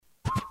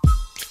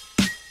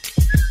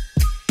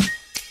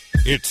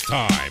It's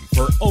time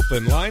for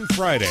Open Line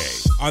Friday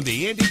on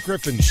the Andy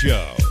Griffin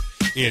Show.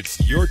 It's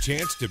your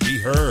chance to be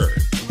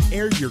heard,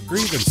 air your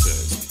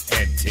grievances,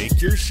 and take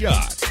your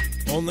shot.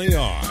 Only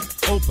on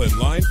Open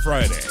Line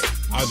Friday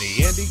on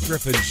the Andy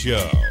Griffin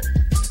Show.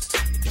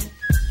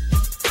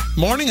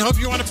 Morning. Hope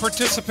you want to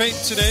participate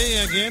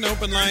today. Again,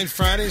 Open Line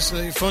Fridays.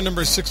 The phone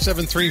number is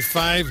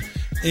 673-5890.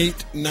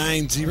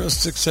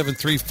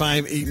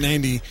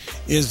 673-5890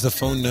 is the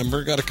phone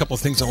number. Got a couple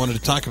of things I wanted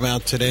to talk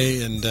about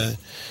today, and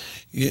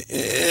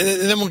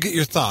then we'll get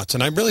your thoughts.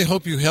 And I really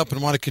hope you help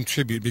and want to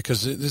contribute,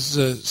 because this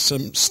is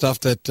some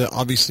stuff that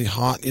obviously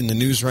hot in the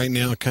news right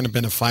now. Kind of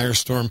been a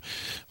firestorm.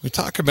 We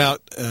talk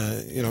about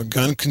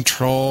gun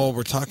control.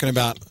 We're talking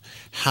about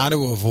how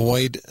to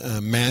avoid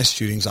mass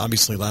shootings.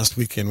 Obviously, last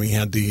weekend we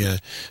had the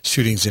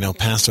shootings in El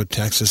Paso,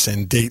 Texas,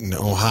 and Dayton,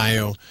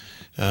 Ohio.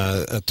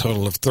 A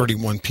total of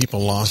 31 people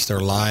lost their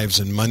lives,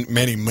 and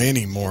many,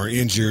 many more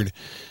injured.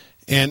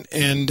 And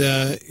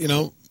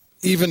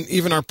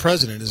Even our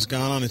president has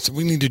gone on and said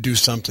we need to do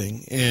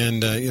something.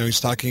 And, he's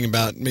talking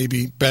about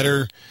maybe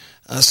better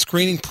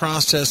screening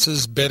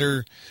processes,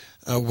 better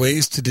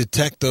ways to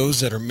detect those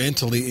that are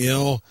mentally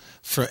ill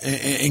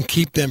and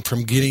keep them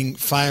from getting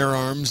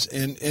firearms.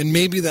 And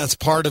maybe that's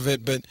part of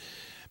it. But,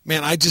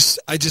 man, I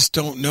just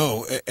don't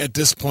know at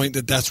this point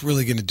that that's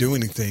really going to do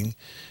anything.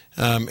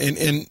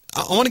 And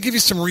I want to give you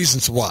some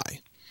reasons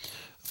why.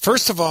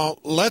 First of all,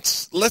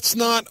 let's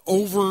not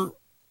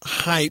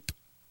overhype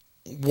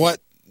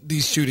what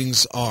these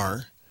shootings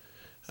are.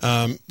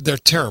 They're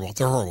terrible.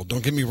 They're horrible.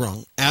 Don't get me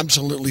wrong.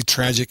 Absolutely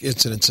tragic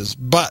incidences,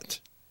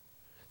 but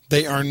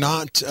they are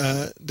not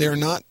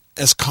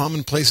as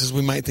commonplace as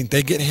we might think.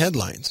 They get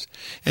headlines.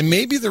 And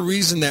maybe the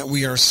reason that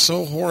we are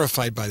so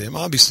horrified by them,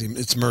 obviously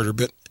it's murder,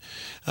 but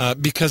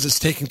because it's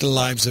taking the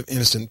lives of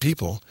innocent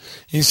people.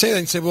 And you say that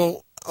and say,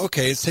 well,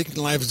 okay, it's taking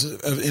the lives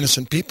of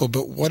innocent people,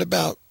 but what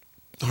about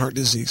heart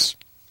disease?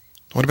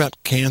 What about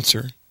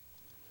cancer?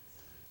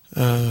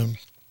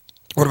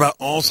 What about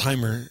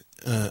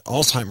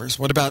Alzheimer's?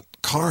 What about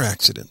car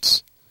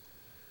accidents?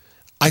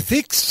 I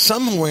think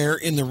somewhere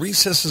in the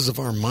recesses of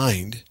our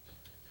mind,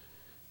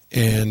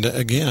 and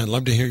again, I'd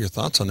love to hear your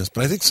thoughts on this,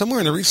 but I think somewhere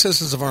in the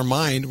recesses of our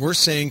mind, we're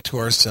saying to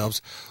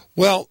ourselves,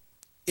 well,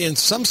 in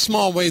some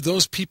small way,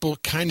 those people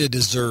kind of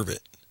deserve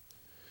it.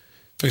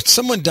 If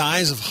someone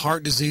dies of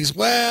heart disease,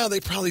 well,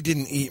 they probably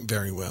didn't eat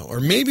very well, or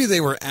maybe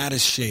they were out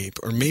of shape,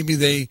 or maybe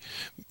they,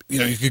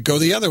 you could go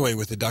the other way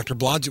with it. Dr.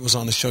 Blodgett was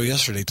on the show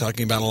yesterday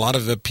talking about a lot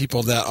of the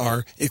people that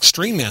are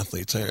extreme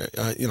athletes,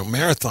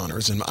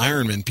 marathoners and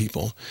Ironman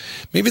people.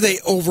 Maybe they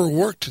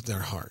overworked their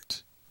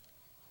heart.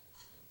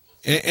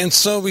 And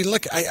so we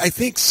look, I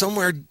think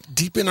somewhere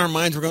deep in our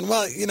minds we're going,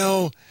 well,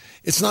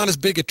 it's not as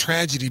big a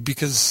tragedy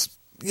because,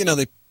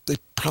 they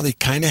probably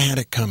kind of had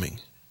it coming.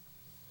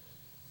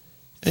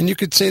 And you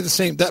could say the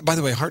same. That, by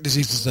the way, heart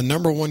disease is the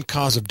number one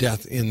cause of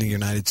death in the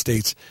United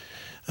States.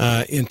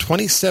 In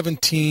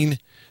 2017,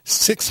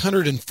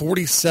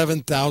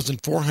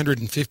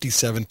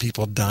 647,457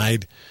 people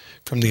died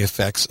from the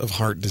effects of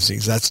heart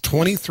disease. That's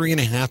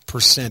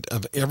 23.5%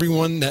 of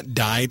everyone that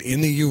died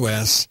in the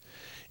U.S.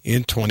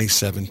 in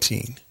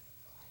 2017.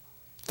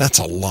 That's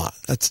a lot.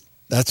 That's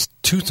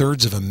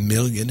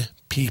 2/3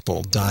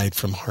 people died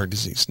from heart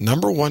disease.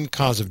 Number one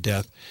cause of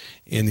death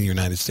in the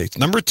United States.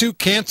 Number two,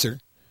 cancer.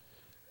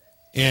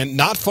 And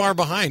not far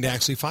behind,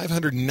 actually,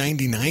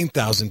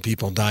 599,000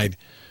 people died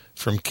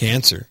from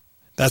cancer.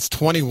 That's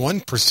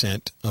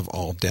 21% of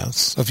all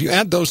deaths. So if you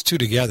add those two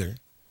together,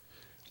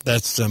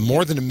 that's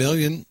more than 1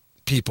 million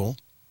people.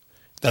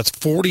 That's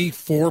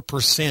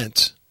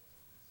 44%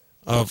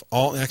 of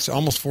all, actually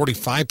almost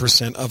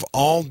 45% of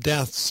all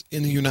deaths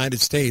in the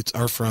United States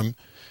are from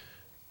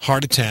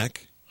heart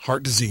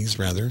disease,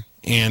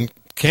 and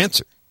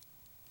cancer.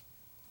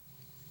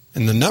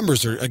 And the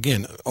numbers are,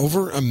 again,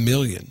 over 1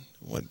 million.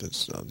 What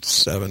is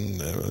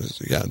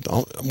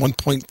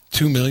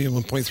 1.2 million,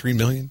 1.3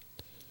 million.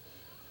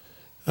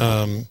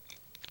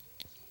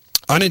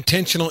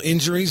 Unintentional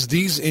injuries,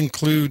 these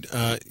include,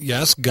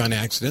 gun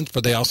accidents,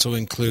 but they also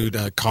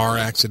include car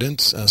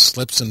accidents,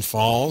 slips and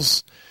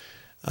falls,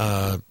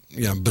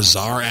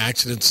 bizarre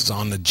accidents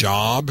on the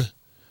job,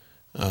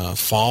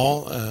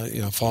 fall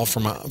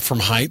from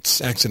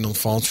heights, accidental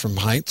falls from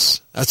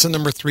heights. That's the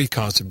number 3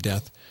 cause of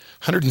death.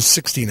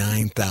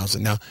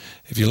 169,000. Now,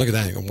 if you look at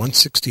that, you go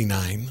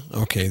 169.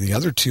 Okay, the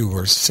other two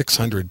were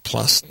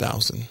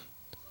 600,000+.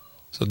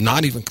 So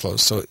not even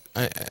close. So,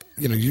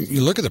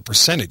 you look at the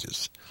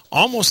percentages.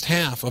 Almost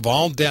half of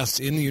all deaths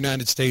in the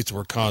United States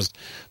were caused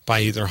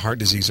by either heart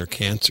disease or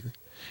cancer.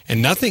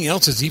 And nothing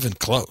else is even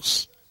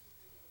close.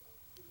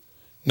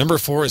 Number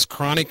 4 is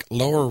chronic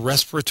lower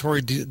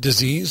respiratory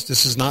disease.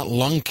 This is not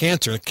lung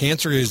cancer.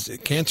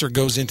 Cancer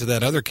goes into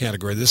that other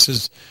category. This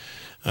is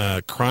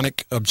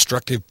chronic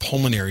obstructive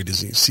pulmonary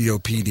disease,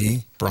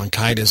 COPD,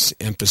 bronchitis,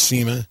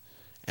 emphysema,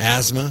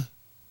 asthma.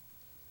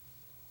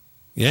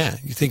 Yeah,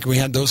 you think we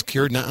had those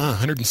cured? Nuh-uh.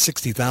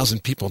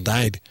 160,000 people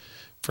died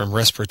from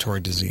respiratory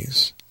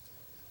disease.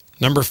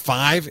 Number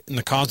 5 in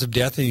the cause of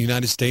death in the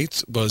United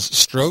States was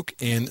stroke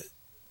and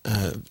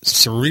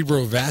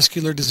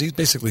cerebrovascular disease,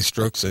 basically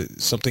strokes.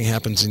 Something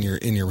happens in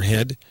your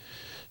head,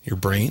 your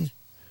brain.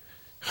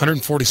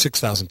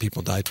 146,000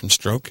 people died from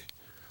stroke.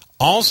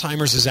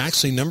 Alzheimer's is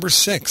actually number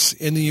 6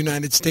 in the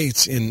United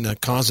States in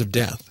cause of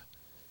death.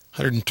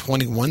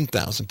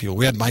 121,000 people.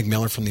 We had Mike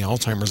Miller from the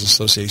Alzheimer's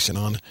Association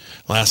on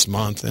last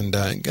month, and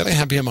got to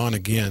have him on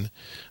again.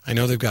 I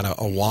know they've got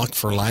a Walk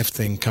for Life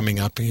thing coming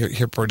up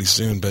here pretty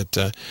soon, but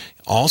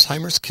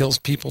Alzheimer's kills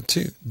people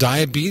too.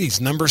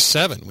 Diabetes, number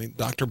 7.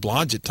 Dr.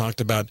 Blodgett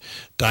talked about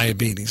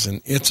diabetes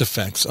and its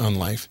effects on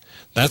life.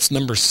 That's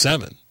number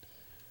 7.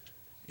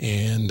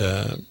 And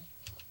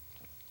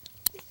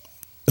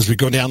as we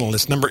go down the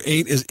list, number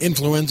 8 is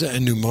influenza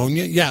and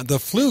pneumonia. Yeah, the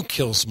flu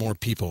kills more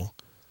people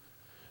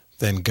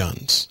than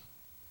guns.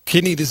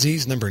 Kidney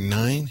disease, number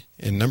 9,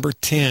 and number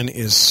 10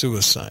 is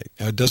suicide.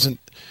 Now, it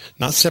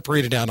not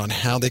separated out on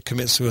how they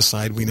commit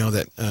suicide. We know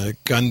that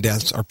gun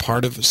deaths are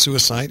part of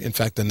suicide. In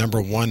fact, the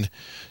number 1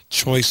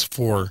 choice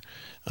for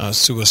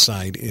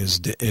suicide is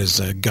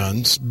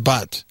guns,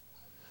 but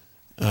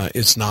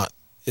it's not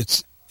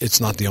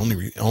the only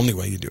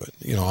way you do it.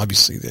 You know,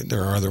 obviously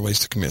there are other ways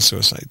to commit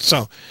suicide.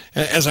 So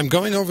as I'm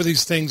going over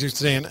these things, you're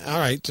saying, all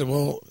right,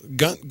 well,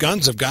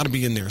 guns have got to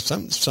be in there.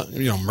 Some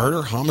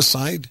murder,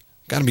 homicide,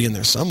 got to be in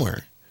there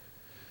somewhere.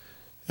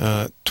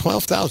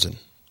 12,000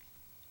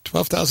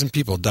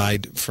 people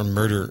died from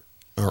murder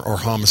or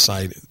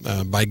homicide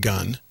by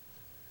gun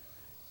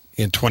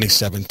in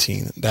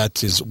 2017.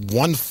 That is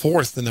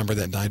 1/4 the number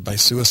that died by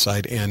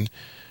suicide, and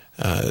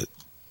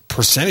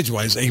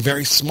percentage-wise, a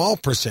very small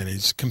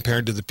percentage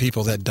compared to the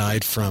people that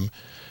died from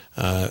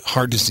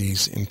heart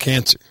disease and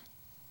cancer.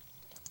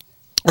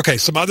 Okay,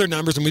 some other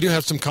numbers, and we do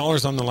have some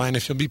callers on the line.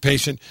 If you'll be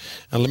patient,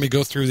 let me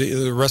go through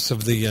the rest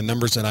of the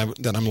numbers that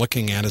I'm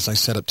looking at as I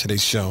set up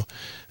today's show.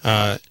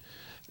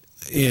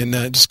 In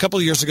just a couple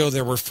of years ago,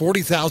 there were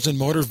 40,000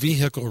 motor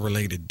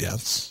vehicle-related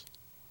deaths,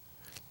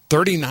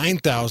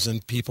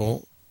 39,000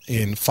 people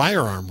in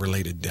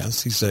firearm-related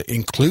deaths. These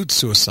include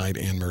suicide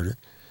and murder,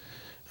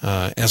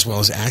 as well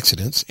as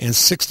accidents, and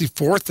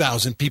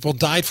 64,000 people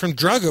died from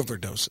drug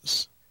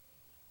overdoses.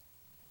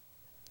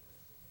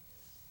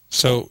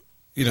 So,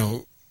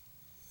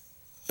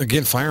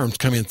 again, firearms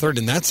come in third,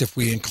 and that's if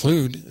we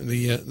include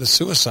the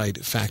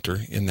suicide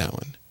factor in that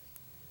one.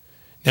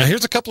 Now,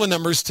 here's a couple of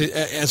numbers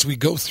as we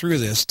go through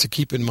this to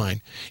keep in mind.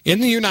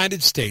 In the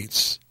United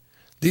States,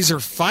 these are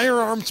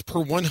firearms per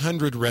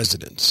 100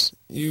 residents.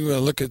 You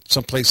look at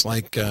someplace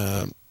like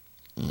Canada,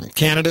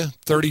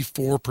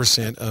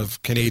 34%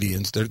 of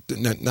Canadians,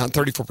 not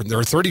 34%, there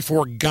are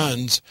 34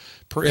 guns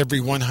per every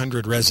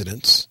 100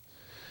 residents.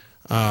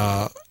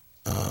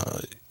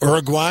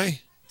 Uruguay,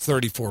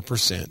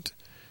 34%.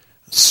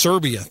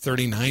 Serbia,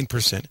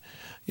 39%.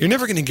 You're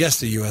never going to guess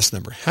the U.S.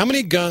 number. How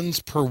many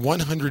guns per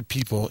 100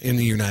 people in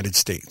the United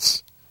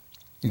States?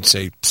 You'd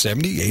say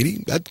 70,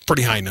 80. That's a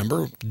pretty high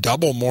number.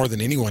 Double more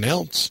than anyone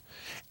else.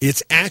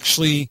 It's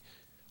actually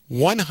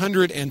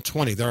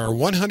 120. There are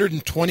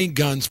 120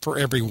 guns per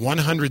every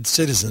 100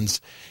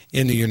 citizens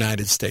in the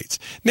United States.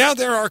 Now,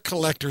 there are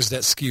collectors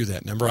that skew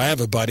that number. I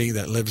have a buddy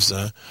that lives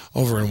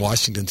over in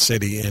Washington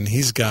City, and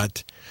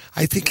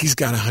I think he's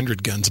got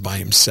 100 guns by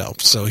himself.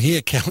 So he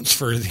accounts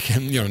for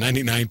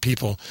 99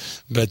 people.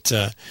 But,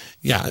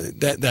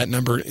 that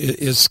number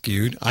is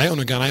skewed. I own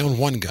a gun. I own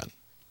one gun.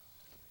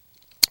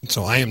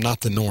 So I am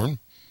not the norm.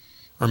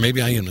 Or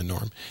maybe I am the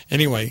norm.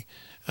 Anyway,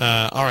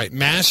 all right,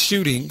 mass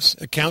shootings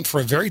account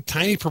for a very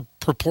tiny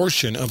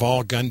proportion of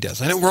all gun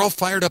deaths. I know we're all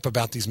fired up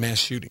about these mass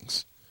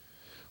shootings.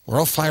 We're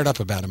all fired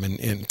up about them,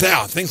 and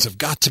things have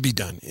got to be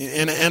done.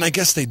 And I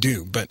guess they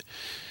do, but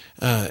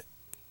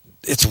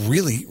it's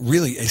really,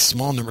 really a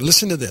small number.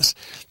 Listen to this.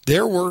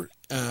 There were,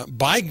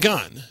 by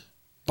gun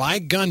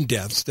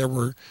deaths, there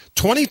were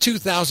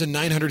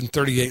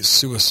 22,938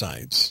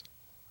 suicides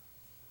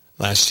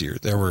last year.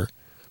 There were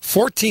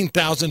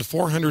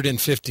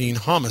 14,415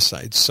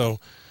 homicides. So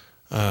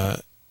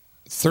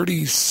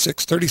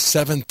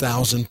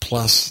 37,000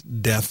 plus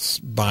deaths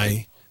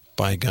by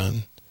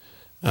gun.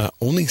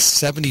 Only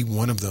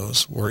 71 of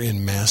those were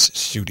in mass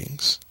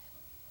shootings.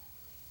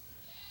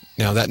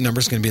 Now that number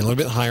is going to be a little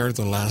bit higher. In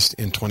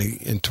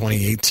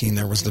 2018,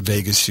 there was the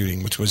Vegas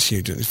shooting, which was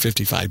huge.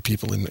 58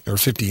 people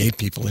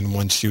in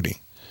one shooting.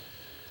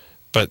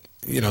 But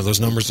those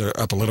numbers are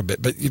up a little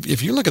bit. But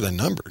if you look at the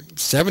number,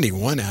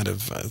 71 out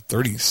of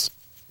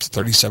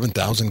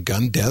 37,000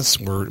 gun deaths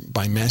were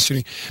by mass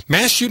shooting.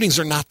 Mass shootings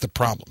are not the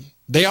problem.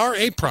 They are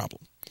a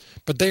problem,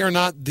 but they are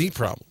not the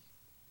problem.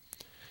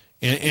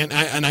 And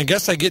I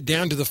guess I get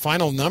down to the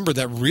final number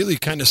that really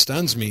kind of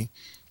stuns me.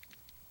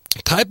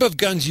 Type of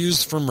guns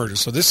used for murder.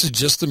 So this is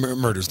just the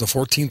murders, the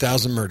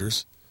 14,000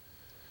 murders.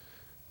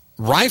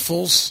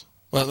 Rifles,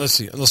 well, let's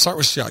see. Let's start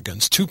with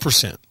shotguns.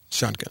 2%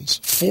 shotguns.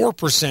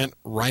 4%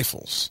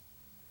 rifles.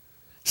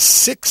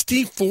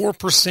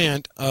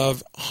 64%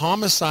 of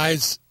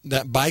homicides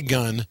that by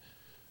gun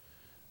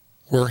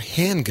were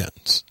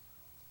handguns.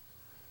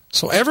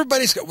 So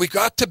we've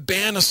got to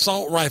ban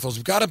assault rifles.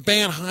 We've got to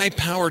ban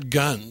high-powered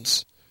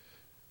guns.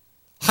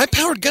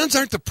 High-powered guns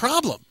aren't the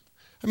problem.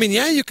 I mean,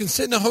 yeah, you can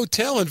sit in a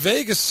hotel in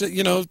Vegas,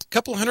 a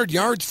couple hundred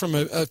yards from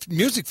a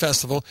music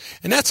festival,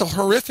 and that's a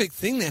horrific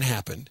thing that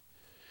happened.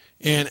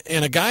 And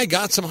a guy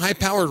got some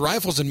high-powered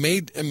rifles and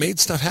made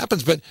stuff happen.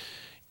 But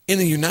in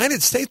the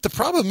United States, the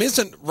problem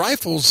isn't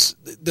rifles.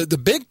 The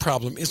big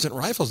problem isn't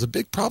rifles. The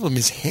big problem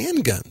is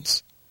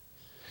handguns.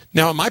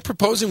 Now, am I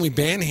proposing we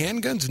ban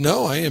handguns?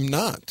 No, I am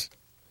not.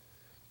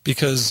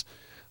 Because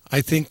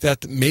I think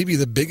that maybe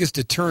the biggest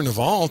deterrent of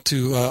all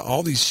to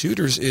all these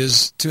shooters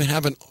is to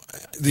have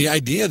the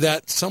idea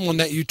that someone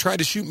that you try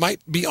to shoot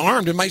might be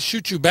armed and might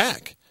shoot you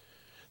back.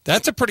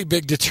 That's a pretty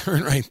big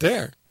deterrent right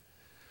there.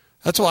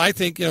 That's why I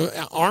think,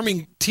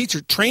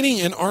 training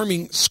and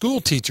arming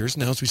school teachers,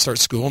 now as we start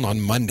school on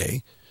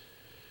Monday,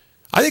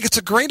 I think it's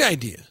a great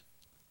idea.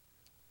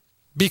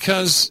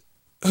 Because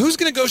who's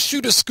going to go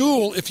shoot a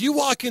school if you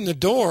walk in the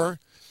door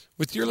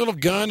with your little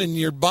gun and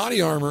your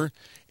body armor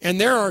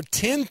and there are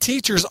 10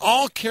 teachers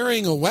all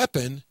carrying a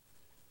weapon,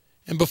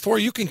 and before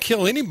you can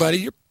kill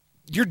anybody,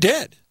 you're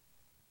dead?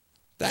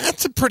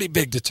 That's a pretty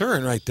big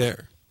deterrent right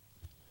there.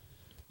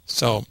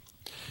 So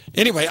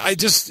anyway, I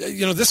just,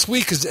 this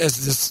week is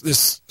as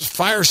this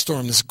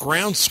firestorm, this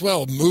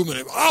groundswell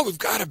movement. We've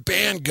got to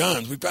ban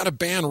guns. We've got to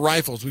ban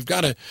rifles. We've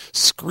got to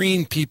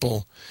screen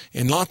people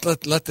and not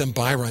let them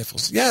buy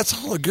rifles. Yeah,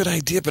 it's all a good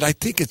idea, but I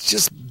think it's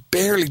just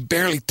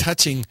barely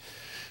touching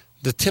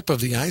the tip of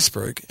the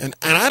iceberg. And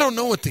I don't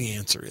know what the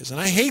answer is. And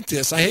I hate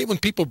this. I hate when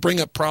people bring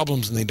up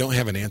problems and they don't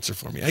have an answer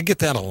for me. I get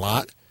that a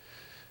lot.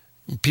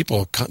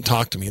 People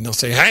talk to me and they'll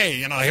say,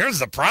 hey, here's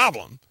the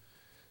problem.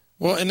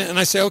 Well, and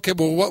I say, okay,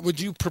 well, what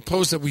would you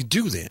propose that we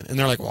do then? And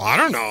they're like, well, I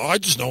don't know. I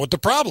just know what the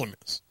problem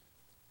is.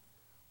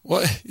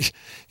 Well,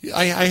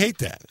 I hate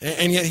that.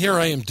 And yet here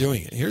I am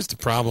doing it. Here's the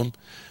problem.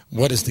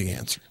 What is the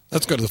answer?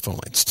 Let's go to the phone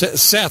line.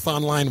 Seth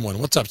on line 1.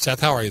 What's up, Seth?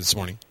 How are you this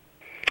morning?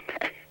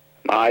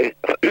 My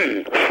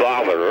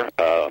father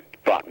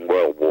fought in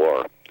World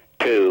War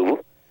II,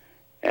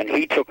 and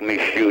he took me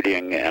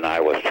shooting, and I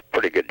was a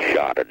pretty good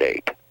shot at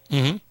 8.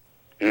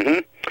 Mm-hmm.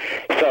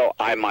 Mm-hmm. So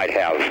I might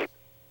have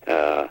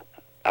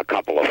a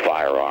couple of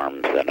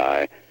firearms, and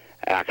I'm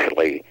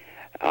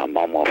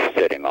almost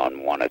sitting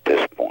on one at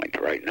this point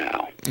right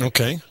now.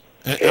 Okay.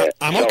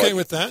 I'm okay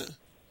with that.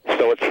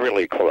 So it's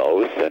really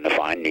close, and if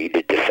I need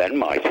to defend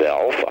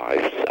myself,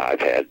 I've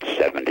had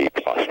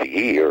 70-plus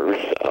years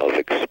of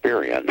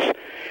experience.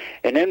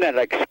 And in that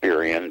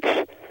experience,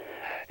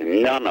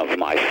 none of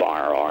my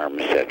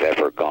firearms have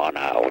ever gone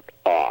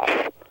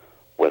off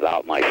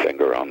without my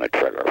finger on the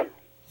trigger.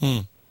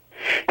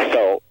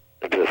 So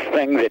the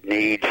thing that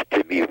needs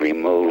to be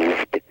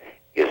removed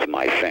is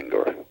my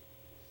finger.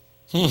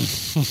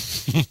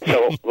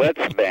 So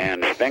let's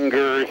ban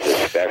fingers,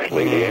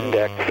 especially the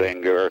index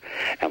finger,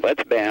 and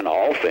let's ban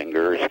all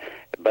fingers.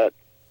 But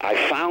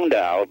I found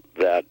out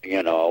that,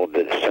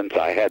 that since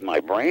I had my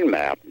brain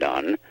map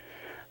done,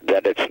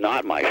 that it's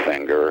not my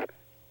finger,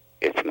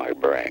 it's my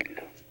brain.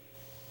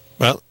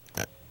 Well,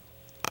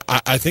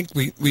 I think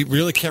we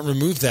really can't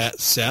remove that,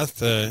 Seth.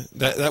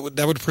 That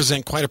would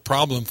present quite a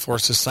problem for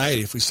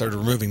society if we started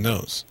removing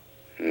those.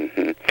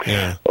 Mm-hmm.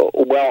 Yeah.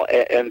 Well,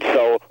 and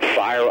so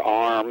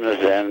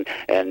firearms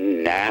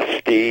and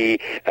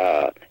nasty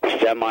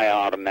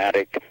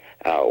semi-automatic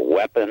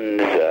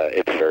weapons,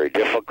 it's very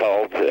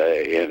difficult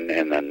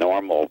in the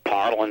normal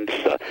parlance.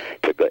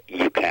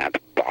 You can't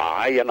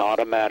buy an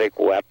automatic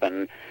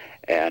weapon,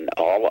 and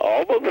all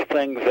of the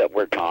things that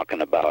we're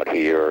talking about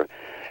here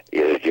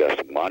is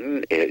just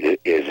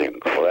is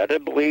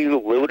incredibly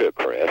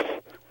ludicrous.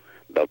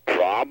 The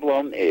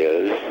problem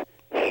is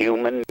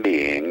human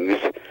beings,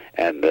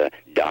 and the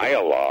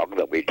dialogue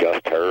that we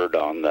just heard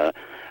on the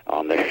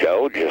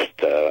show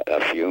just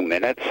a few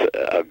minutes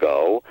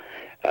ago,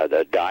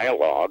 the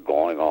dialogue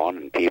going on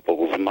in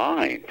people's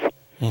minds.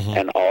 Mm-hmm.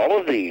 And all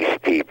of these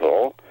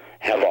people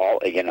have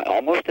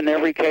almost in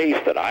every case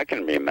that I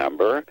can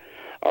remember,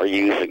 are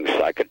using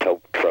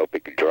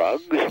psychotropic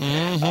drugs.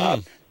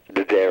 Mm-hmm.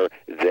 They're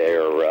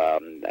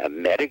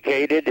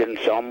medicated in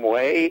some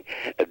way.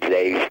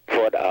 They've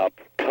put up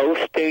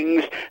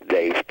postings.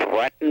 They've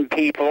threatened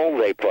people.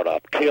 They put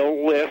up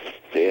kill lists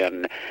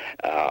in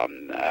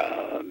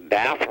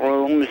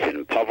bathrooms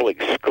in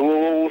public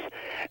schools,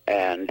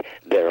 and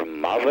their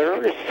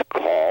mothers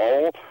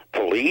call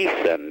police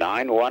and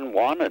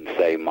 911 and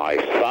say, my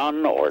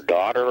son or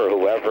daughter or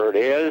whoever it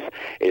is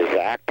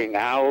acting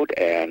out,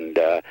 and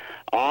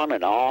on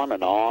and on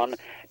and on.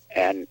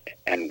 And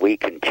we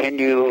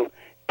continue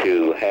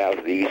to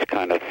have these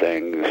kind of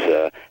things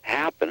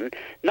happen,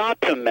 not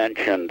to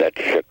mention that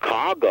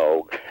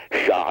Chicago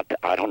shot,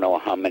 I don't know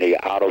how many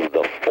out of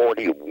the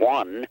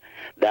 41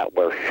 that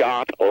were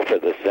shot over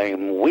the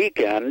same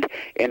weekend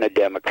in a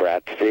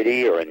Democrat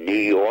city or in New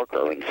York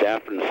or in San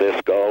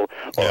Francisco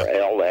or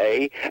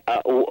L.A.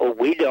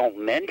 We don't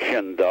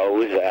mention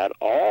those at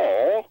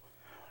all.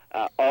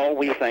 All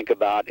we think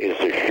about is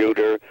the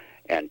shooter,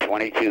 and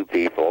 22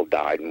 people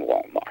died in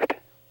Walmart.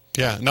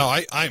 Yeah, no,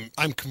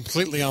 I'm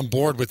completely on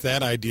board with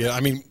that idea.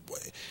 I mean,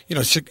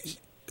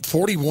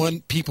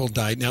 41 people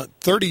died. Now,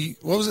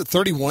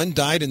 31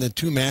 died in the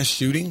 2 mass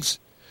shootings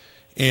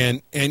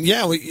And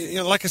yeah,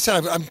 like I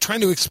said, I'm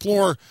trying to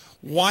explore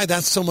why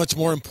that's so much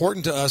more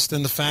important to us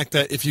than the fact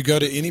that if you go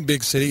to any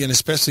big city, and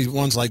especially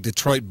ones like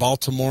Detroit,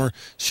 Baltimore,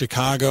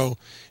 Chicago,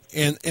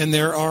 and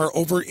there are,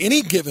 over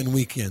any given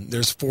weekend,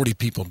 there's 40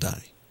 people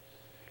die.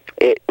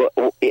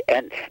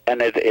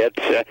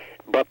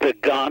 But the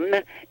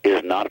gun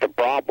is not the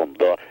problem.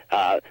 The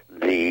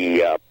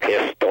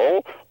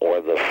pistol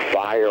or the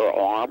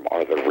firearm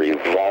or the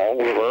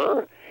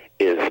revolver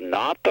is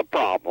not the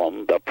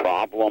problem. The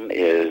problem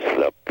is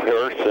the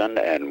person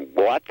and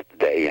what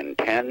they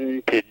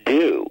intend to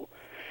do.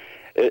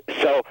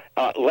 So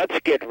let's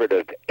get rid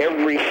of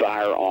every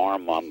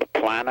firearm on the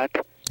planet.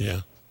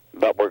 Yeah.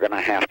 But we're going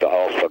to have to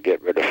also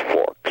get rid of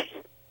forks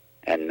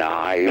and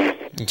knives.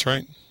 That's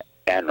right.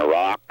 And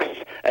rocks.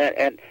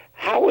 And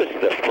how was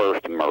the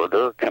first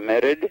murder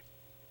committed?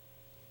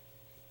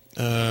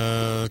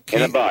 In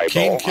the Bible.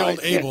 Cain killed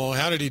Abel.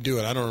 How did he do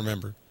it? I don't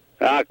remember.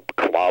 A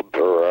club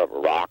or a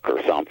rock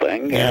or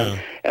something. Yeah.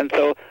 And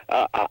so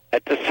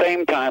at the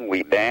same time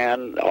we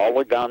ban all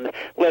the guns,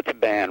 let's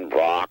ban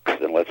rocks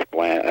and let's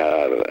ban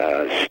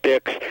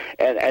sticks.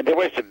 And there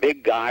was a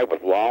big guy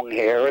with long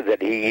hair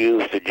that he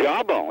used a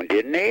jawbone,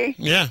 didn't he?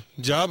 Yeah,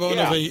 jawbone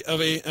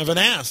of an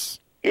ass.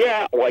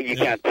 Yeah, well, you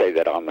can't say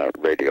that on the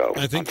radio.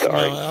 I think so.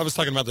 Well, I was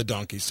talking about the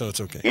donkey, so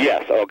it's okay.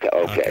 Yes,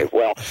 okay.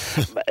 Well,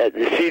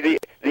 see,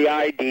 the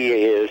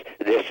idea is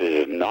this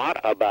is not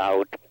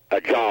about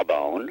a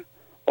jawbone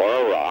or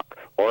a rock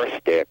or a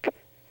stick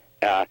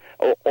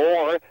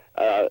or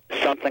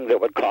something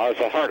that would cause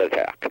a heart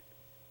attack.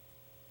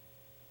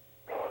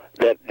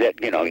 That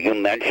you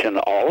mentioned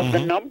all of the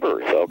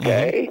numbers,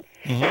 okay?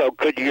 Mm-hmm. So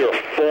could your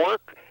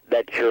fork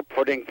that you're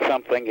putting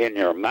something in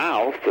your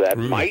mouth that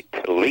might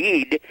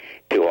lead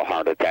to a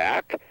heart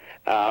attack.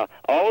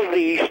 All of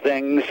these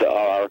things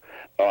are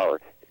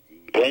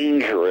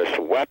dangerous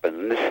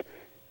weapons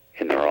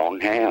in the wrong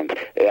hands.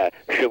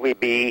 Should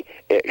we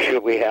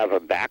have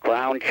a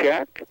background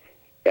check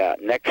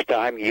next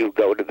time you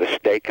go to the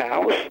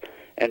steakhouse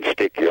and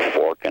stick your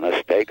fork in a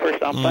steak or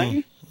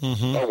something,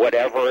 or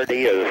whatever it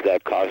is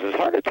that causes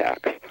heart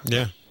attacks?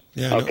 Yeah.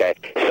 Okay.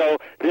 So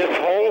this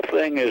whole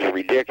thing is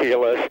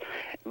ridiculous.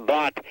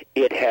 But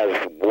it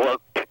has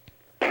worked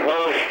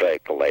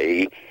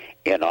perfectly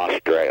in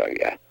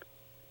Australia,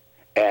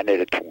 and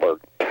it's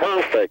worked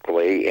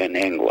perfectly in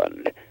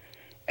England,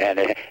 and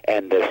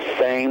the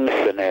same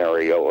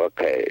scenario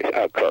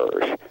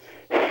occurs.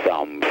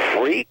 Some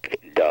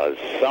freak does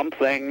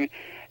something,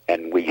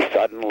 and we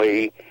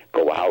suddenly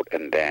go out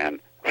and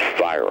ban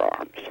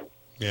firearms.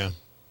 Yeah.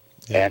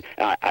 And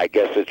I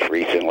guess it's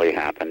recently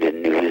happened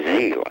in New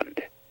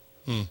Zealand.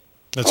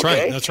 That's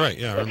right. That's right.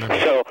 Yeah, I remember.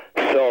 So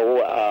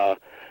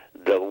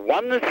the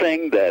one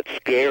thing that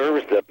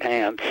scares the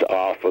pants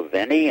off of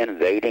any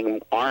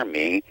invading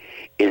army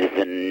is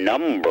the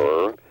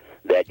number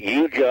that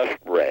you just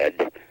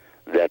read,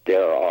 that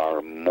there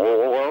are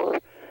more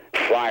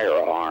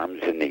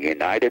firearms in the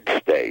United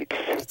States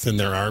than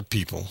there are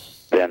people.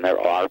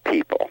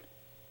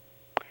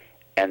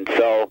 And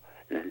so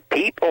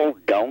people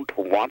don't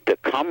want to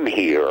come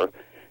here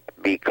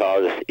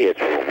because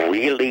it's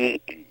really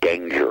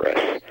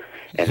dangerous.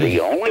 And the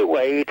only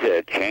way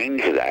to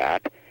change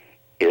that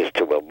is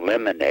to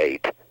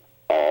eliminate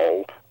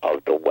all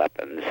of the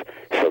weapons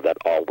so that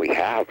all we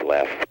have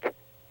left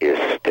is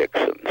sticks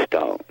and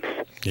stones.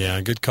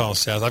 Yeah, good call,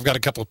 Seth. I've got a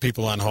couple of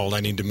people on hold.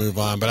 I need to move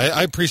on. But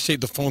I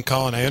appreciate the phone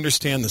call, and I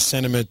understand the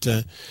sentiment.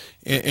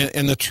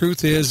 And the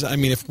truth is, I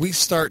mean, if we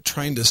start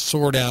trying to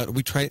sort out,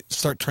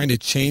 start trying to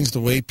change the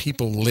way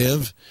people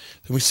live,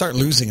 then we start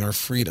losing our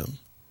freedom.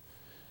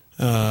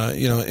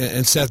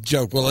 And Seth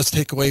joked, well, let's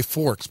take away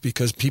forks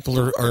because people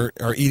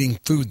are eating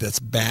food that's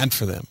bad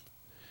for them.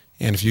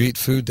 And if you eat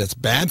food that's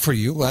bad for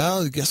you,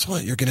 well, guess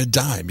what? You're going to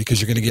die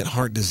because you're going to get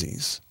heart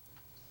disease.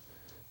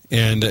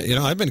 And,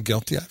 I've been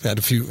guilty. I've had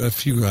a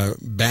few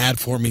bad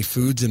for me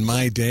foods in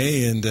my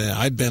day, and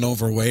I've been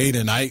overweight.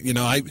 And I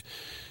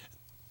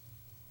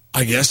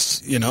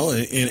guess, in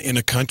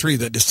a country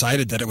that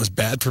decided that it was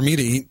bad for me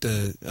to eat,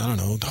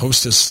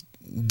 Hostess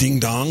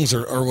ding-dongs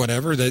or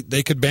whatever, that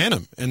they could ban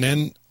them. And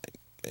then,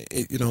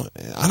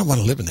 I don't want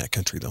to live in that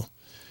country, though.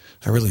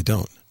 I really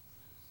don't.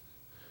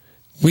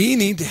 We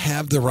need to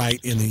have the right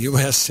in the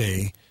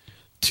USA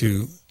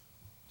to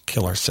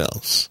kill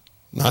ourselves.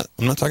 I'm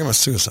not talking about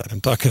suicide.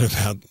 I'm talking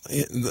about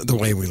the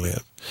way we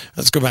live.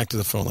 Let's go back to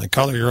the phone line.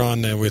 Caller, you're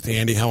on with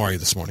Andy. How are you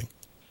this morning?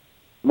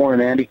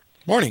 Morning, Andy.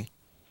 Morning.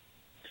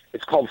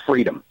 It's called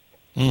freedom.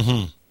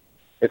 Mm-hmm.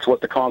 It's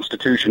what the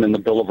Constitution and the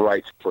Bill of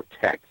Rights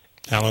protect.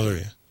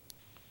 Hallelujah.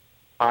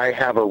 I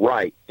have a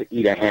right to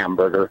eat a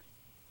hamburger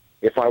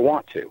if I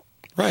want to.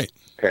 Right.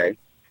 Okay?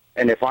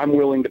 And if I'm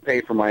willing to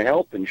pay for my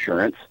health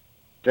insurance,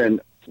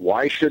 then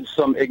why should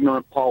some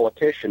ignorant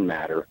politician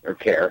matter or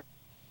care?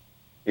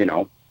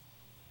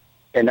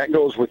 And that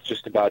goes with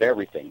just about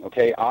everything,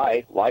 okay?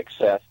 I, like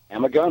Seth,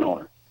 am a gun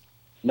owner.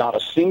 Not a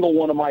single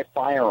one of my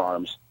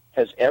firearms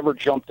has ever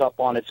jumped up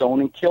on its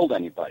own and killed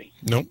anybody.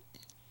 Nope.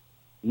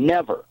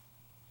 Never.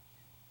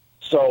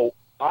 So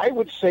I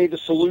would say the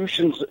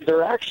solutions,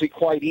 they're actually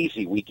quite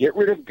easy. We get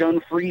rid of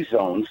gun-free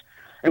zones,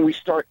 and we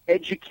start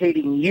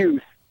educating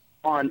youth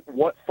on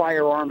what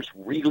firearms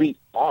really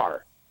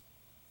are.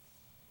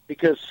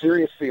 Because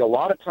seriously, a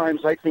lot of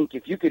times I think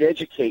if you could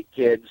educate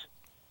kids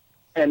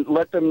and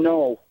let them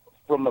know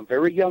from a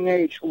very young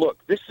age,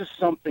 look, this is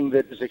something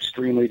that is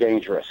extremely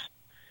dangerous.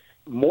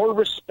 More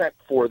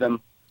respect for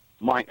them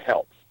might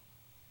help.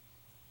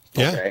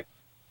 Yeah. Okay?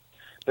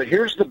 But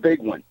here's the big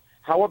one.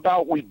 How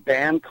about we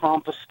ban,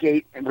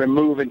 confiscate, and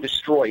remove and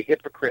destroy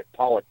hypocrite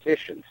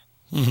politicians?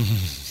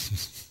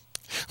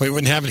 We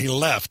wouldn't have any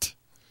left.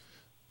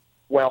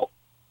 Well,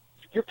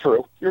 you're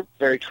true. You're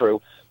very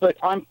true. But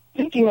I'm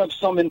thinking of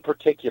some in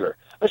particular,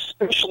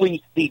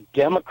 especially the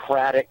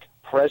Democratic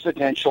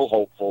presidential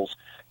hopefuls,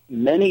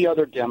 many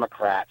other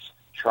Democrats,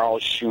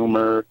 Charles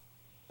Schumer,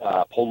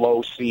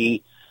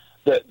 Pelosi,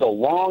 the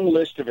long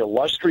list of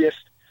illustrious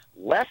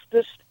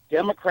leftist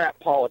Democrat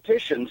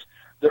politicians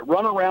that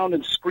run around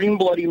and scream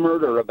bloody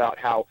murder about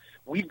how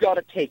we've got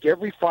to take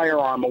every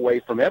firearm away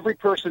from every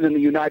person in the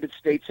United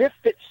States if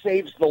it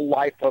saves the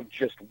life of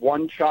just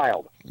one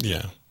child.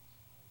 Yeah.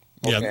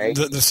 Okay.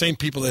 Yeah, the same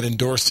people that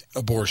endorse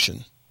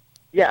abortion.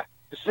 Yeah,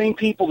 the same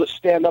people that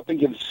stand up and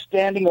give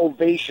standing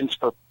ovations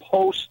for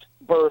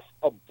post-birth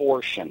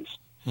abortions.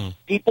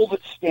 People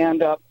that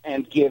stand up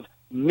and give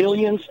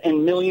millions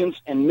and millions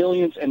and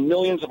millions and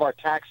millions of our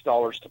tax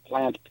dollars to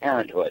Planned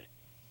Parenthood,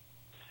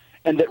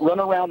 and that run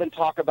around and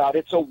talk about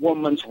it's a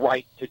woman's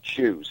right to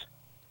choose.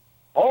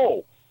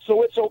 Oh,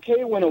 so it's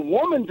okay when a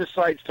woman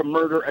decides to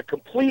murder a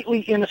completely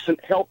innocent,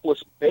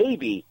 helpless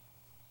baby,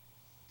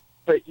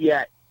 but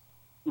yet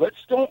let's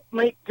don't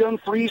make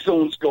gun-free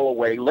zones go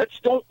away. Let's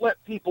don't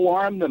let people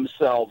arm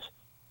themselves.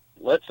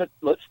 Let's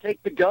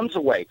take the guns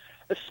away,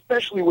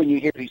 especially when you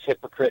hear these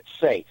hypocrites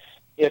say,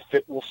 if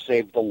it will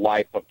save the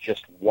life of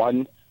just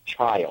one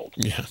child.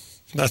 Yeah,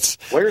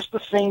 Where's the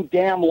same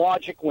damn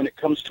logic when it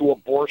comes to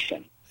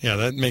abortion? Yeah,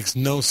 that makes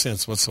no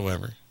sense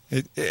whatsoever.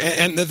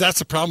 And that's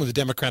the problem with the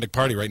Democratic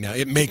Party right now.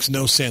 It makes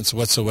no sense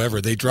whatsoever.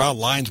 They draw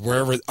lines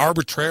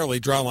arbitrarily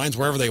draw lines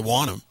wherever they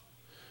want them.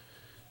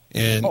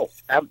 And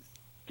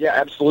yeah,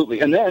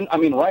 absolutely. And then, I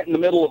mean, right in the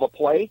middle of a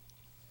play,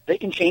 they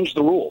can change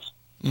the rules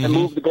and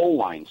move the goal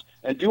lines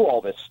and do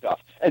all this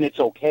stuff. And it's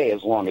okay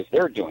as long as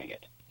they're doing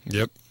it.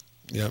 Yep.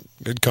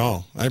 Good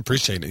call. I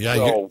appreciate it. Yeah,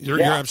 so,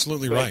 you're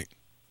absolutely right.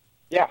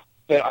 Yeah.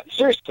 But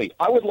seriously,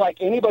 I would like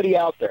anybody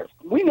out there,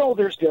 we know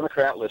there's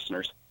Democrat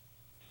listeners,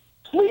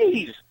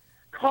 please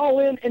call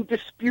in and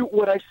dispute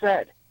what I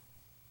said.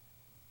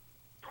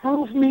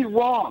 Prove me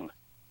wrong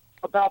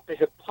about the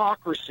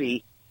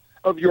hypocrisy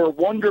of your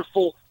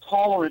wonderful,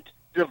 tolerant,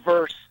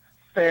 diverse,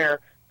 fair,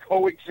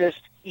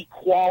 coexist,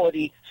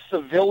 equality,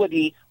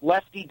 civility,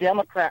 lefty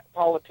Democrat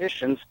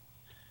politicians.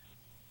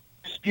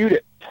 Dispute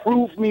it.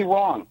 Prove me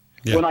wrong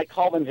when I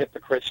call them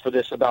hypocrites for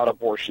this about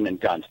abortion and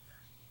guns.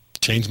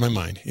 Change my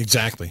mind.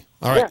 Exactly.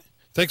 All right. Yeah.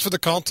 Thanks for the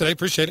call today.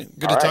 Appreciate it.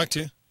 Good to talk to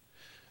you.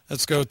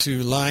 Let's go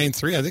to line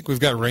 3. I think we've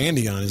got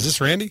Randy on. Is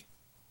this Randy?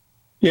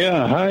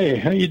 Yeah. Hi.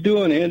 How you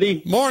doing,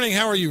 Andy? Morning.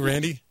 How are you,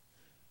 Randy?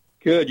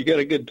 Good. You got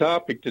a good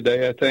topic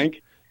today, I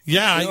think.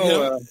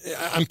 Yeah.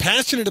 I'm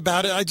passionate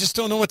about it. I just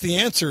don't know what the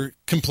answer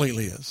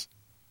completely is.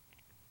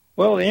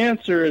 Well, the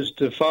answer is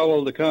to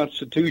follow the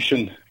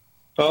Constitution,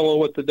 follow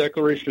what the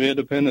Declaration of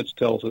Independence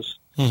tells us.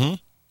 Mm-hmm.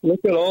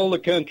 Look at all the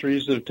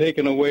countries that have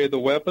taken away the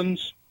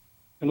weapons,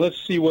 and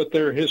let's see what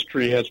their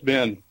history has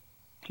been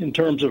in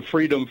terms of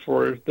freedom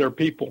for their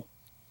people.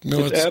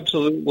 No, it's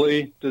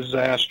absolutely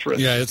disastrous.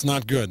 Yeah, it's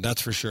not good,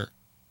 that's for sure.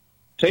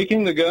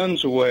 Taking the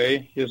guns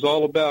away is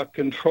all about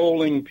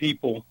controlling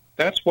people.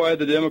 That's why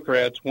the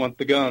Democrats want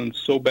the guns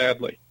so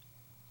badly.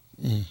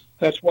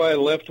 That's why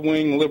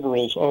left-wing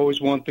liberals always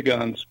want the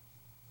guns.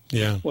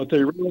 Yeah. What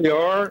they really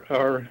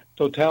are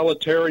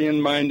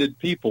totalitarian-minded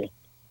people.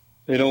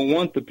 They don't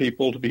want the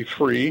people to be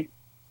free,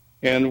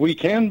 and we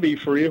can be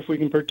free if we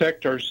can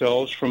protect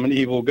ourselves from an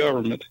evil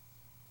government.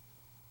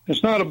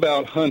 It's not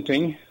about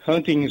hunting.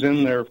 Hunting's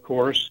in there, of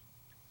course,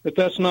 but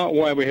that's not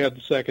why we have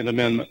the Second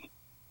Amendment.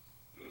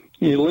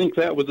 You link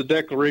that with the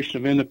Declaration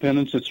of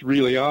Independence, it's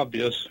really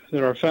obvious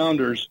that our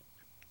founders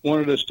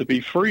wanted us to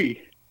be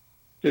free,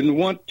 didn't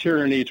want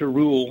tyranny to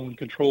rule and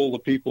control the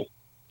people.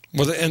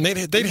 Well, and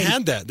they'd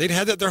had that. They'd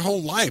had that their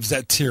whole lives,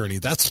 that tyranny.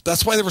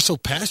 That's why they were so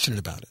passionate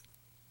about it.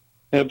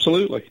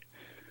 Absolutely.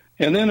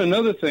 And then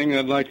another thing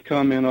I'd like to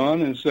comment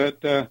on is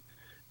that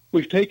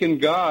we've taken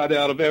God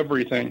out of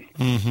everything.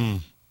 Mm-hmm.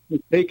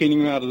 We've taken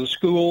him out of the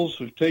schools.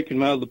 We've taken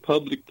him out of the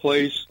public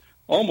place,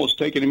 almost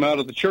taken him out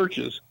of the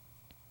churches.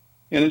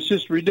 And it's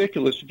just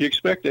ridiculous. If you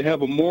expect to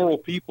have a moral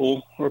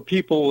people or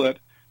people that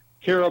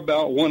care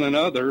about one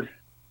another,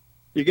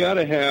 you got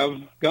to have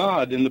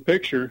God in the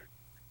picture.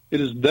 It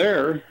is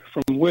there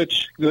from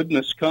which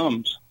goodness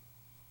comes,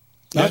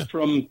 not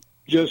from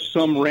just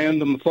some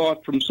random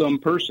thought from some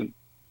person.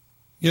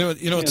 You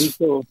know,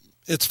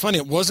 it's funny.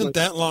 It wasn't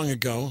that long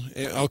ago.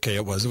 Okay,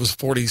 it was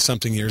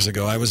 40-something years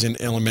ago. I was in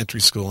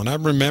elementary school, and I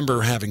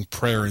remember having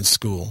prayer in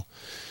school.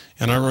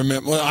 And I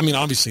remember, well, I mean,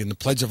 obviously in the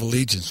Pledge of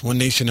Allegiance, one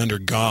nation under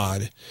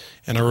God.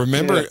 And I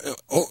remember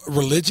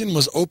religion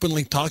was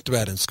openly talked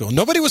about in school.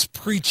 Nobody was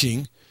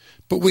preaching,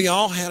 but we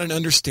all had an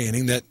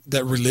understanding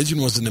that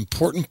religion was an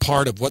important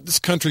part of what this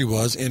country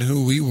was and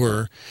who we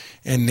were.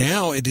 And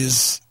now it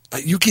is,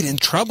 you get in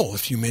trouble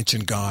if you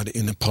mention God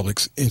in a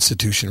public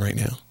institution right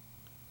now.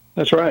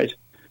 That's right.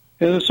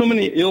 And there's so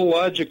many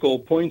illogical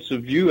points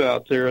of view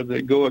out there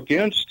that go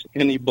against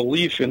any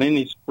belief in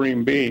any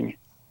supreme being.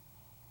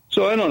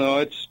 So I don't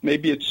know,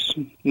 maybe it's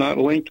not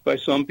linked by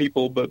some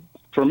people, but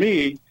for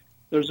me,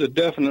 there's a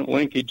definite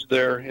linkage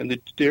there in the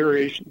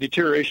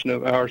deterioration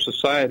of our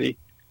society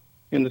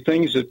and the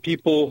things that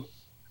people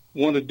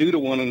want to do to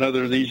one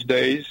another these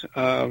days,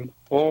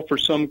 all for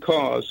some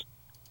cause.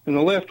 And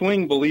the left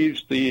wing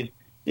believes the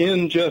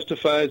end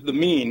justifies the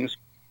means.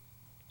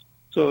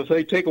 So if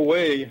they take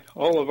away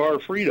all of our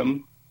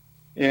freedom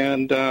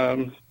and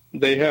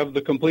they have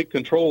the complete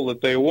control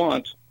that they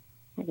want,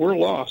 we're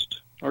lost.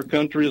 Our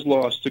country is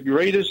lost. The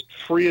greatest,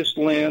 freest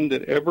land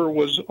that ever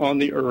was on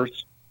the earth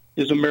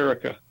is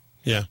America.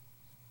 Yeah.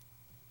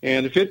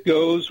 And if it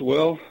goes,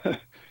 well,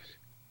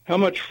 how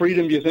much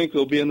freedom do you think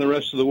there'll be in the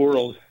rest of the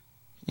world?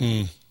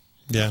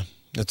 Yeah,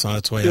 it's on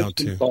its way out,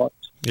 too.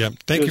 Yeah,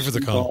 thank you for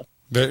the call.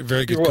 Very,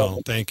 very good call.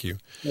 Welcome. Thank you.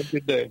 Have a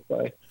good day.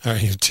 Bye. All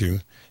right, you too.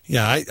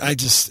 Yeah, I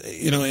just,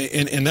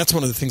 and that's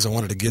one of the things I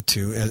wanted to get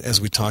to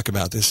as we talk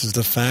about this is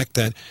the fact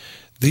that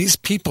these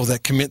people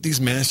that commit these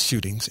mass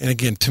shootings, and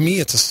again, to me,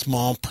 it's a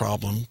small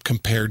problem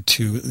compared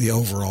to the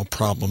overall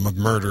problem of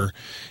murder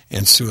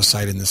and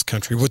suicide in this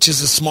country, which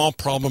is a small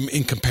problem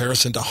in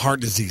comparison to heart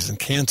disease and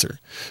cancer.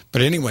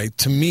 But anyway,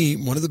 to me,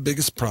 one of the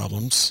biggest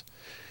problems,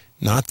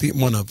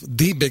 one of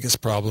the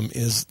biggest problem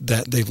is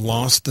that they've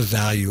lost the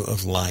value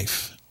of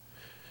life.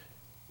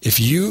 If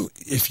you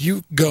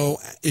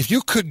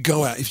could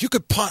go out,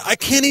 I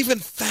can't even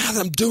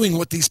fathom doing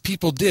what these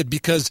people did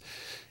because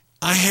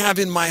I have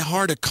in my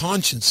heart a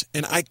conscience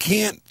and I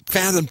can't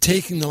fathom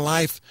taking the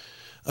life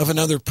of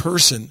another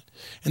person.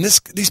 And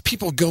these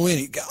people go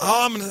in,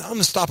 I'm going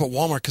to stop at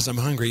Walmart because I'm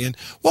hungry. And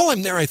while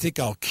I'm there, I think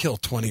I'll kill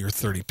 20 or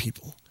 30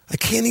 people. I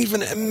can't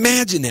even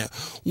imagine that.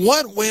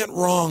 What went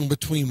wrong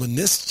between when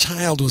this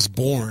child was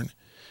born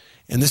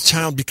and this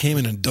child became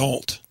an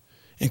adult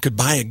and could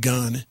buy a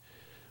gun?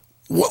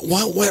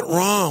 What went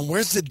wrong?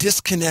 Where's the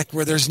disconnect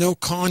where there's no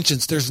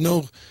conscience, there's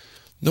no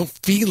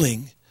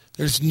feeling,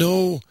 there's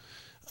no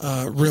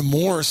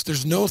remorse,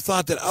 there's no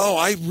thought that,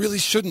 I really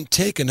shouldn't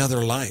take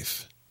another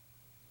life?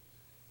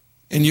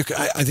 And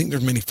I think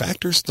there's many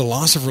factors. The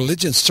loss of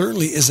religion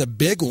certainly is a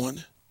big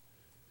one.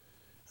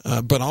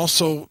 But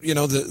also,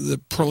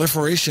 the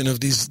proliferation of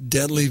these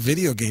deadly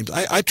video games.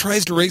 I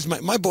tried to raise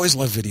my boys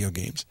love video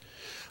games.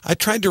 I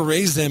tried to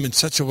raise them in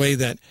such a way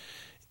that,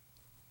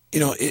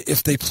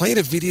 if they played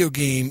a video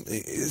game,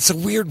 it's a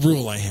weird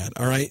rule I had,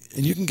 all right?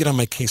 And you can get on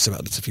my case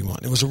about this if you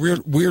want. It was a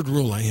weird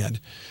rule I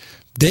had.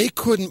 They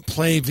couldn't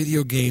play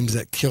video games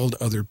that killed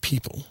other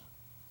people.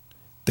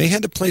 They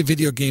had to play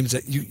video games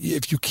that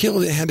if you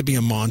killed, it had to be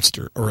a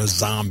monster or a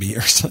zombie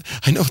or something.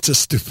 I know it's a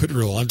stupid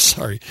rule. I'm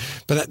sorry.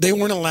 But they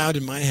weren't allowed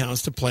in my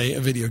house to play a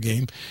video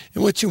game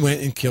in which you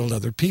went and killed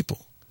other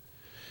people.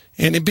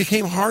 And it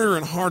became harder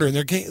and harder. And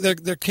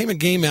there came a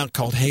game out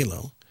called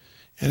Halo.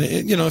 And,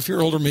 if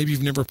you're older, maybe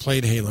you've never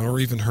played Halo or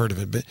even heard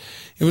of it. But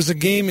it was a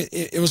game,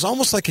 it was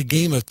almost like a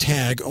game of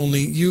tag,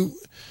 only you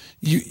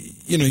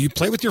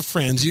play with your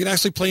friends. You could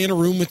actually play in a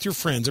room with your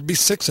friends. There'd be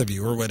 6 of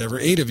you or whatever,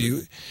 8 of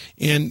you.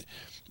 And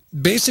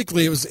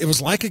basically it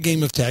was like a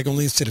game of tag,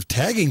 only instead of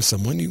tagging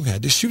someone, you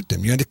had to shoot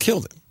them. You had to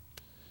kill them.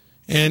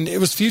 And it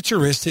was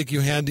futuristic.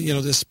 You had,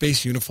 the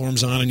space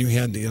uniforms on, and you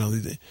had,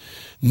 the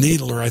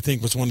needler, I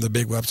think, was one of the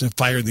big weapons, and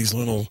fired these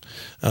little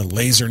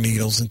laser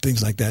needles and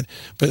things like that.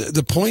 But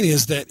the point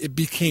is that it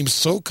became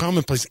so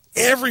commonplace.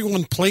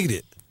 Everyone played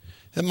it.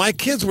 And my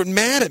kids were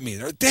mad at me.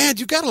 They're, Dad,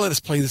 you got to let us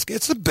play this game.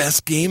 It's the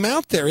best game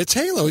out there. It's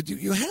Halo.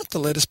 You have to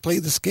let us play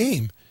this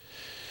game.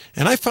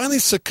 And I finally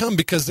succumbed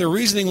because their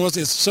reasoning was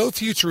it's so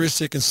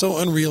futuristic and so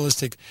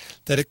unrealistic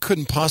that it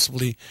couldn't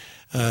possibly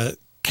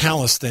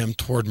callous them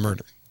toward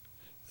murder.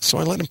 So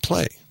I let them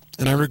play,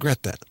 and I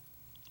regret that.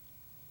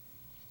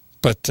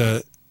 But,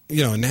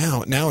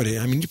 nowadays,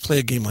 I mean, you play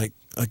a game like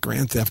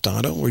Grand Theft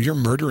Auto where you're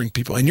murdering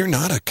people, and you're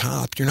not a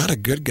cop. You're not a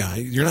good guy.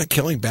 You're not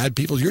killing bad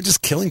people. You're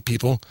just killing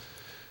people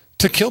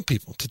to kill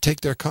people, to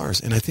take their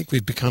cars. And I think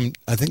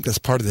that's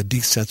part of the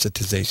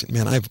desensitization.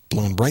 Man, I've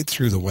blown right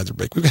through the weather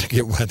break. We've got to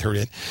get weather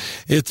in.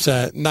 It's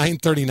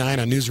 9:39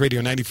 on News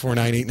Radio 94.9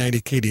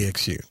 890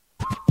 KDXU.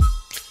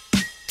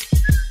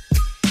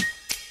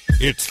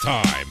 It's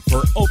time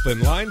for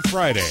Open Line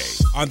Friday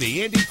on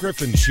the Andy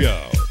Griffin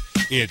Show.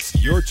 It's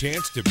your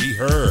chance to be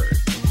heard,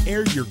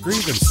 air your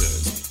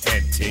grievances,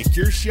 and take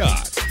your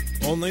shot.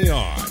 Only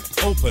on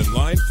Open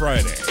Line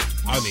Friday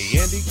on the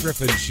Andy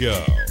Griffin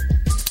Show.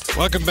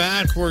 Welcome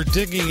back. We're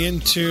digging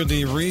into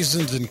the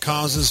reasons and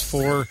causes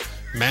for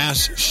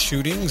mass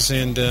shootings,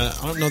 and I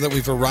don't know that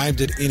we've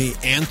arrived at any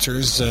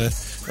answers,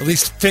 at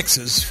least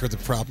fixes for the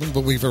problem,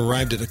 but we've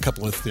arrived at a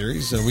couple of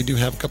theories. We do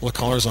have a couple of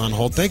callers on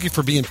hold. Thank you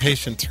for being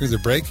patient through the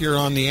break. You're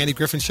on the Andy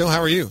Griffin Show. How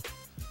are you?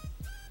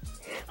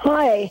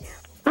 Hi.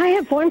 I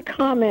have one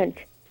comment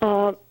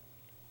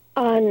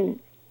on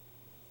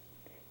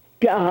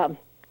gun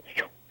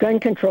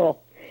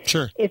control.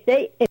 Sure. If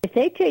they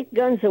take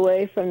guns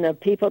away from the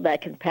people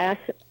that can pass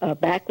a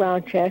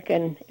background check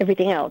and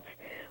everything else,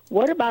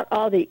 what about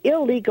all the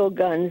illegal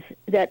guns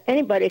that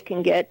anybody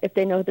can get if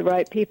they know the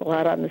right people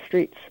out on the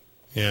streets?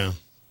 Yeah.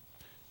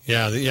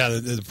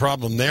 The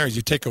problem there is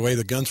you take away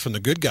the guns from the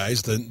good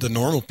guys, the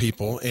normal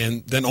people,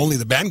 and then only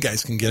the bad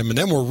guys can get them, and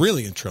then we're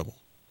really in trouble.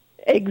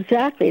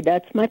 Exactly.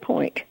 That's my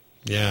point.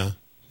 Yeah,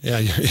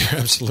 you're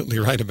absolutely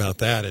right about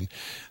that. And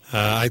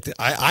I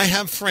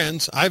have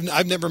friends.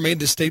 I've never made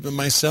this statement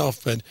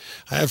myself, but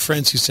I have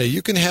friends who say,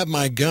 you can have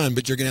my gun,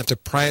 but you're going to have to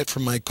pry it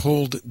from my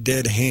cold,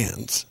 dead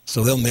hands.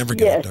 So they'll never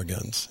get out their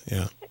guns.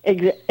 Yeah.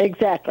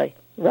 Exactly.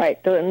 Right.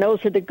 And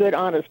those are the good,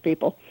 honest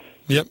people.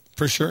 Yep,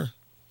 for sure.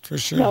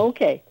 Oh,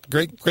 okay.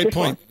 Great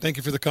point. Thank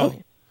you for the call.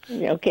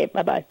 Okay,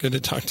 bye-bye. Good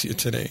to talk to you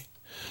today.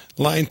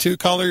 Line 2,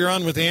 caller, you're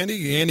on with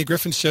Andy, the Andy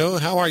Griffin Show.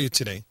 How are you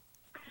today?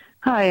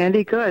 Hi,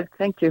 Andy. Good.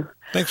 Thank you.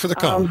 Thanks for the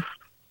call.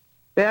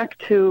 Back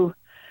to,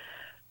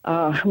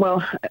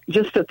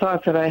 just a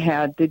thought that I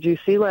had. Did you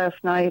see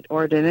last night,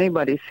 or did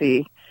anybody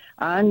see,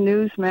 on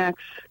Newsmax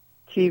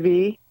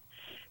TV,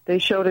 they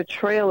showed a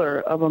trailer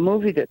of a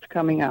movie that's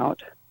coming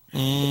out.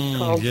 It's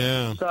called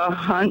The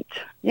Hunt.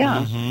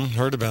 Yeah.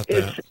 Heard about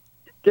that. It's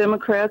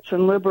Democrats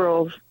and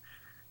liberals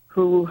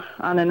who,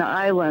 on an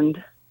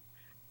island,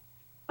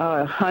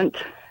 hunt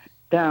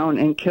down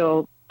and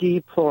kill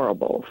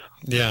deplorables.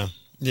 Yeah.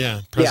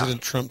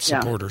 President Trump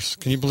supporters.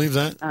 Can you believe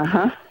that?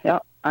 Yeah.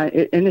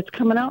 And it's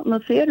coming out in the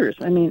theaters.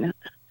 I mean,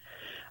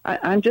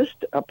 I'm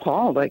just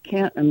appalled. I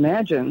can't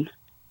imagine.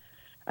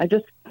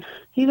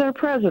 He's our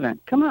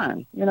president. Come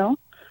on, you know.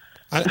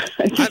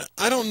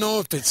 I don't know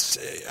if it's.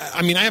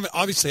 I mean, I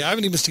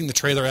haven't even seen the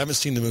trailer. I haven't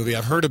seen the movie.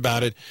 I've heard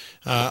about it.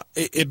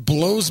 It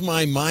blows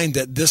my mind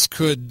that this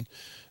could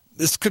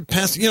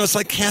pass. You know, it's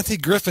like Kathy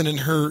Griffin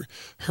and her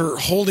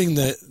holding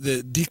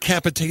the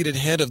decapitated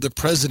head of the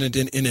president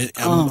in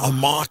a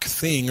mock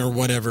thing or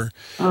whatever.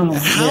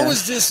 How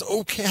is this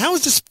okay? How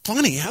is this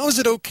funny? How is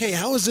it okay?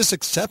 How is this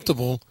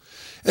acceptable?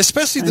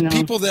 Especially the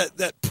people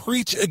that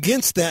preach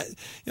against that.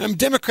 You know,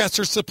 Democrats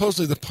are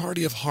supposedly the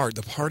party of heart,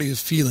 the party of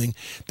feeling.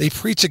 They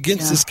preach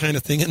against this kind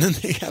of thing, and then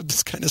they have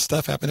this kind of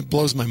stuff happen. It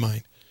blows my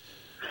mind.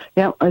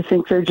 Yeah, I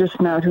think they're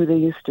just not who they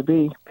used to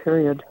be,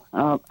 period.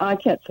 I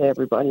can't say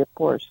everybody, of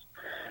course.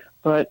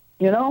 But,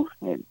 you know,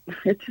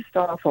 it's just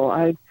awful.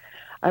 I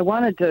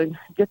wanted to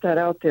get that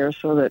out there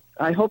so that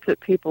I hope that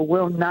people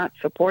will not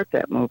support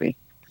that movie.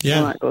 Yeah.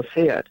 Will not go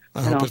see it.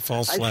 I hope it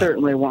falls flat. I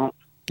certainly won't.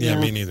 Yeah,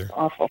 me neither.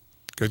 Awful.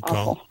 Good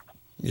call. Awful.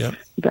 Yep.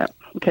 You bet.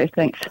 Okay,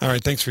 thanks. All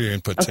right, thanks for your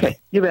input today. Okay,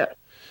 you bet.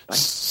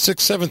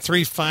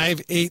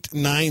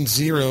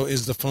 673-5890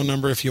 is the phone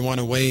number if you want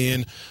to weigh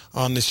in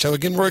on the show.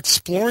 Again, we're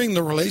exploring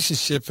the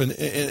relationship and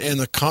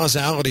the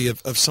causality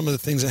of some of the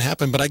things that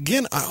happen. But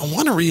again, I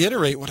want to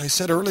reiterate what I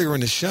said earlier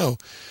in the show.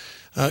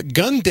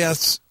 Gun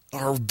deaths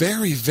are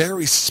very,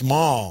 very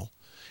small,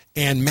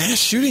 and mass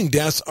shooting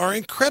deaths are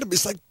incredible.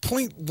 It's like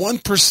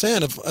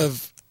 0.1%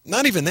 of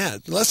not even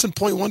that, less than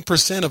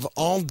 0.1% of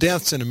all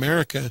deaths in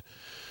America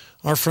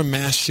are from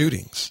mass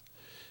shootings.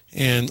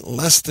 And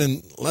less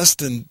than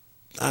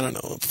I don't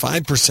know,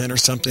 5% or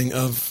something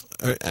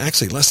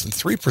actually less than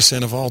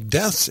 3% of all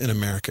deaths in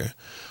America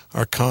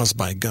are caused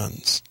by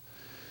guns.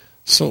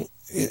 So,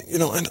 you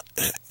know, and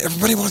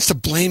everybody wants to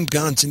blame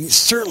guns, and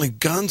certainly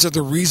guns are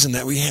the reason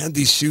that we had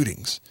these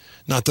shootings.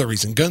 Not the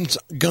reason.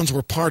 Guns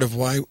were part of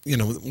why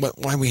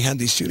we had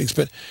these shootings.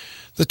 But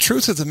the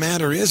truth of the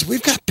matter is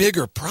we've got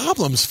bigger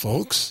problems,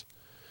 folks.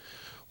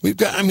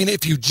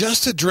 If you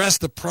just address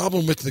the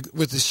problem with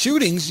the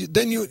shootings,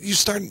 then you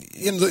start,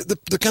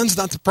 the gun's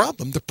not the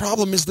problem. The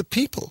problem is the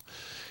people.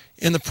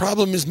 And the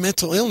problem is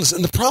mental illness.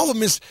 And the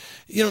problem is,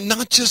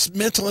 not just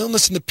mental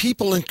illness and the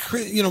people and,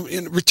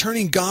 in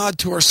returning God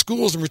to our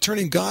schools and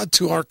returning God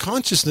to our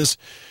consciousness.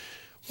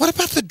 What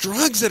about the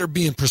drugs that are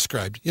being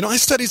prescribed? I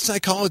studied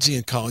psychology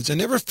in college. I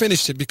never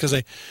finished it because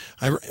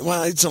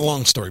it's a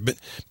long story. But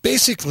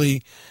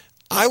basically,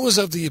 I was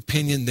of the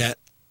opinion that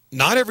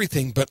not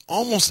everything, but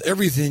almost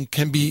everything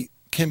can be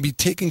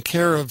taken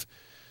care of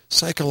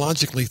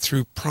psychologically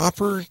through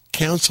proper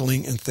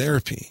counseling and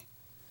therapy.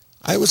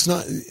 I was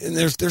not, and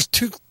there's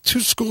two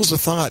schools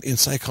of thought in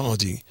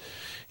psychology,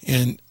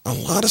 and a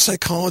lot of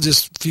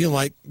psychologists feel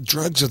like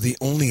drugs are the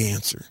only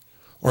answer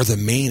or the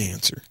main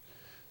answer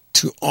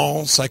to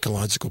all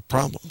psychological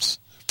problems,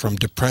 from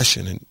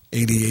depression and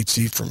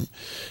ADHD, from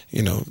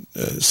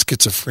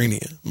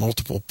schizophrenia,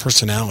 multiple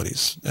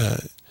personalities,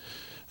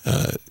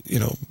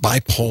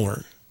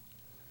 bipolar.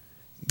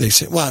 They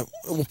say, well,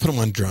 we'll put them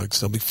on drugs.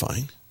 They'll be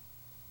fine.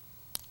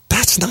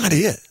 That's not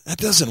it. That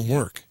doesn't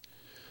work.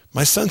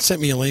 My son sent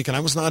me a link, and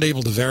I was not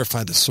able to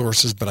verify the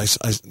sources, but I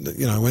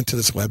went to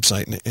this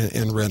website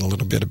and read a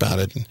little bit about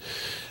it.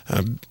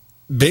 And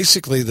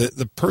basically,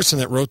 the person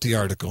that wrote the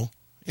article,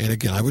 and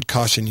again, I would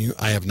caution you,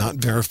 I have not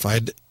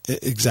verified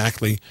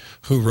exactly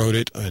who wrote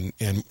it and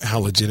how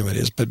legitimate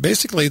it is. But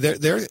basically,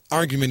 their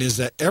argument is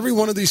that every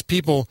one of these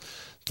people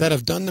that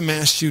have done the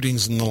mass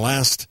shootings in the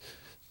last,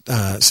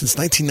 since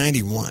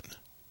 1991,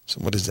 so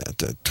what is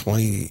that,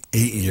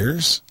 28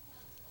 years?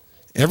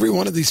 Every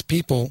one of these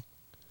people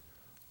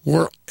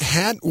were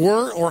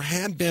or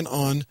had been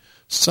on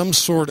some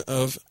sort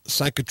of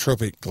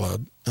psychotropic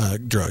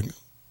drug,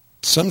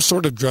 some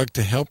sort of drug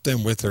to help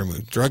them with their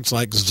mood. Drugs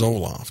like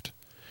Zoloft,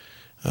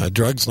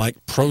 drugs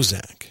like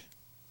Prozac,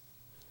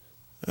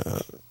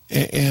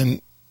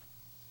 and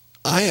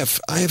I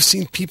have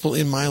seen people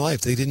in my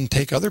life. They didn't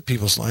take other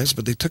people's lives,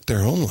 but they took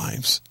their own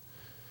lives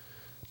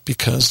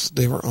because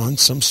they were on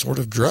some sort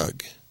of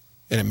drug,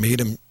 and it made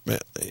them.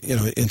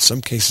 In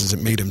some cases,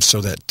 it made them so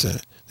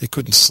that they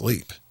couldn't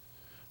sleep.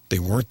 They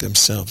weren't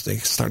themselves. They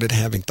started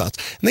having thoughts.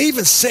 And they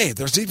even say,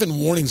 there's even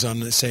warnings on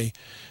them that say,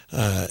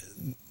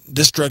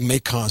 this drug may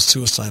cause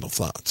suicidal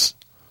thoughts.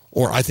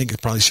 Or I think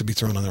it probably should be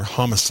thrown on their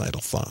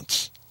homicidal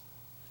thoughts.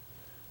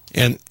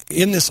 And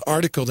in this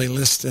article, they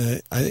list,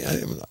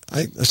 I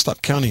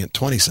stopped counting at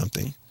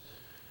 20-something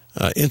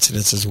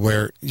incidences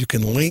where you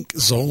can link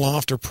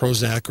Zoloft or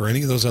Prozac or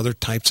any of those other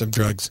types of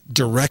drugs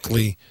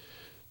directly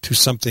to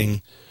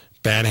something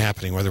bad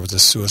happening, whether it was a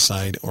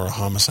suicide or a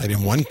homicide.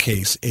 In one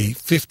case, a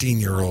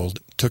 15-year-old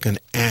took an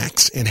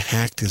axe and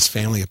hacked his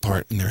family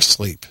apart in their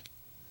sleep.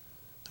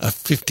 A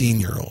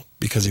 15-year-old,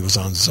 because he was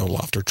on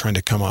Zoloft or trying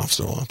to come off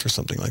Zoloft or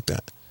something like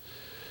that.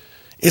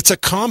 It's a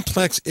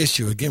complex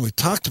issue. Again, we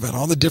talked about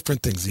all the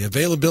different things, the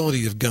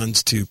availability of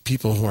guns to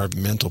people who have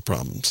mental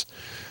problems,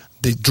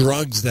 the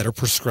drugs that are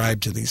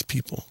prescribed to these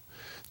people,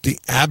 the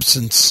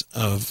absence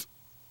of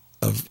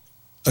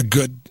a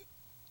good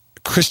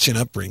Christian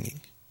upbringing.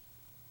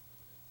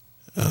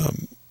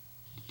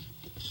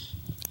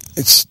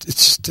 It's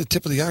just the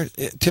tip of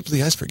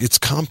the iceberg. It's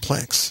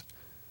complex,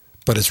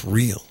 but it's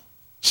real.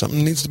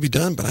 Something needs to be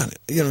done, but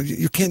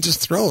you can't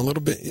just throw a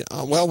little bit.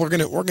 Well, we're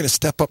gonna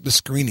step up the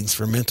screenings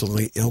for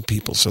mentally ill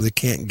people so they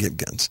can't get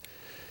guns.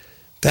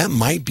 That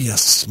might be a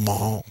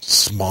small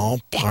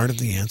part of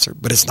the answer,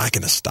 but it's not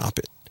going to stop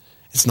it.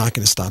 It's not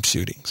going to stop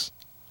shootings.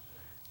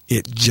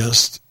 It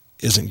just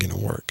isn't going to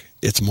work.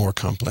 It's more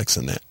complex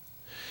than that.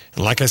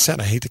 And like I said,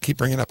 I hate to keep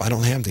bringing it up. I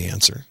don't have the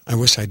answer. I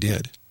wish I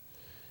did.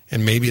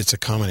 And maybe it's a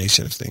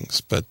combination of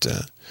things. But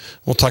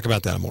we'll talk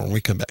about that more when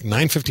we come back.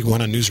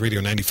 9:51 on News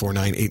Radio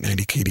 94.9,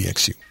 890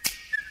 KDXU.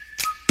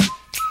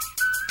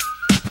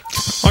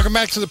 Welcome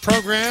back to the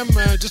program.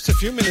 Just a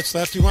few minutes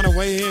left. You want to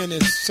weigh in.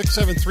 It's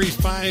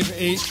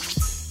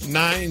 673-5890,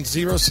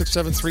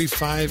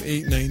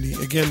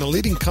 673-5890. Again, the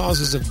leading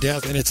causes of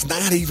death, and it's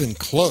not even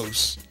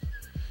close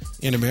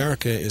in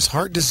America, is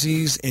heart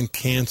disease and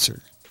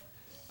cancer.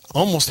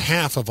 Almost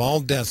half of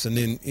all deaths, and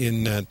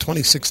in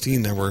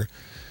 2016 there were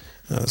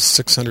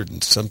 600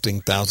 and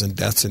something thousand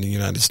deaths in the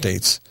United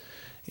States,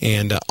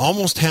 and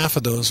almost half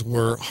of those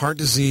were heart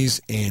disease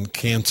and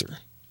cancer.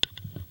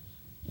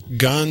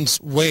 Guns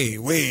way,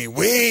 way,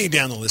 way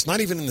down the list, not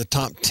even in the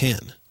top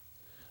 10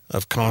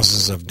 of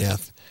causes of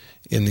death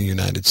in the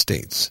United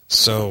States.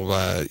 So,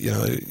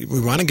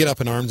 we want to get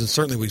up in arms, and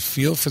certainly we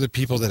feel for the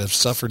people that have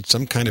suffered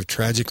some kind of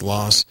tragic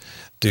loss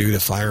due to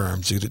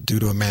firearms, due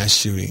to a mass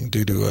shooting,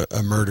 due to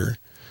a murder.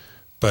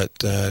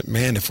 But,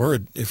 man, if we're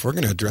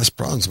going to address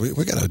problems,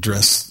 we got to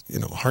address,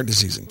 heart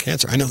disease and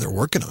cancer. I know they're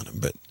working on them,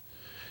 but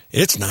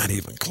it's not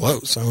even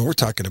close. I mean, we're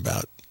talking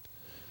about,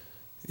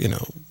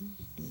 well,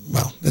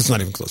 it's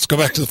not even close. Go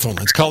back to the phone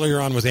lines. Caller, you're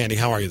on with Andy.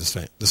 How are you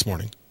this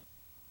morning?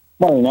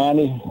 Morning,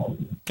 Andy.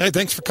 Hey,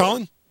 thanks for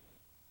calling.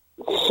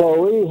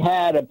 So we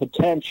had a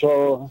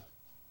potential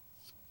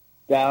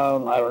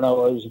down, I don't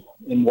know, it was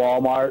in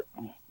Walmart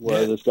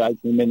where this guy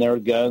came in there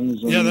with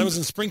guns. Yeah, that was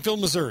in Springfield,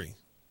 Missouri.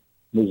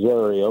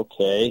 Missouri,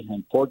 okay.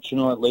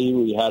 Unfortunately,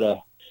 we had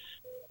a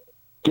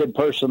good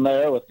person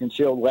there with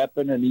concealed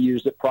weapon, and he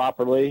used it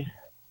properly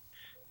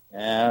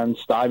and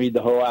stymied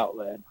the whole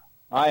outlet.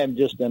 I am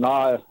just in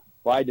awe.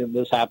 Why didn't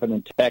this happen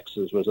in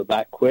Texas? Was it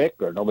that quick,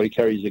 or nobody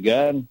carries a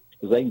gun?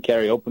 Because they can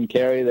carry open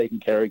carry, they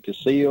can carry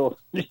conceal,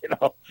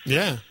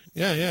 Yeah.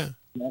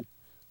 Well,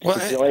 Well,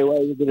 the only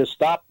way we're going to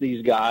stop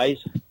these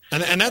guys.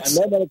 And that's...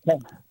 And then when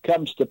it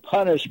comes to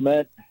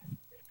punishment,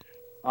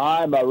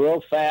 I'm a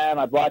real fan.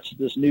 I've watched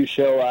this new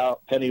show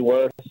out,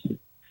 Pennyworth.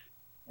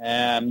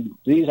 And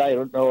these, I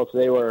don't know if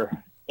they were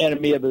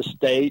enemy of the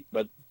state,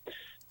 but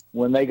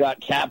when they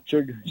got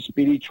captured,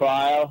 speedy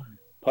trial,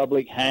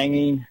 public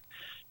hanging,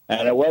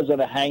 and it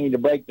wasn't a hanging to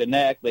break the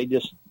neck. They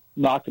just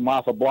knocked them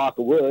off a block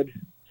of wood.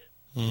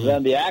 Mm-hmm.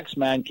 Then the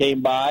Axeman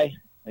came by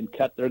and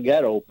cut their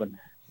gut open.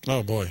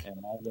 Oh, boy.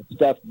 And all the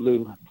stuff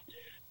blew.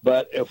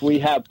 But if we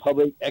have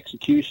public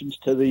executions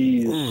to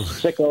these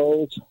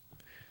sickos,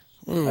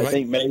 I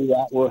think maybe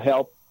that will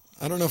help.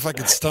 I don't know if I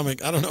could stomach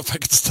that. Nobody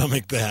could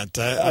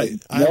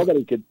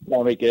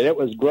stomach it. It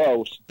was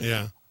gross.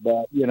 Yeah.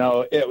 But,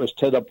 it was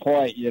to the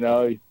point,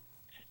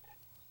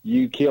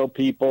 you kill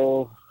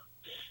people,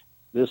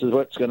 this is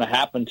what's going to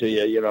happen to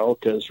you, you know,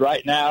 because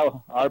right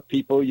now our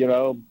people, you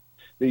know,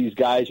 these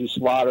guys who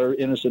slaughter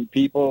innocent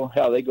people,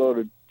 hell, they go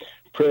to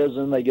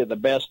prison, they get the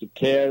best of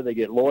care, they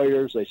get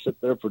lawyers, they sit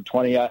there for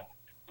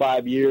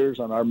 25 years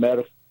on our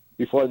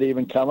before they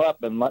even come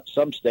up, and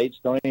some states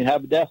don't even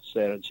have a death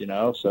sentence, you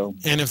know. So,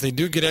 and if they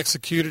do get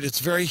executed, it's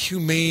very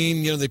humane.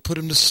 You know, they put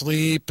them to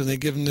sleep and they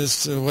give them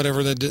this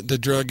whatever the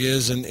drug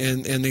is, and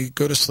they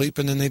go to sleep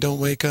and then they don't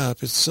wake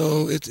up. It's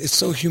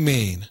so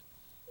humane.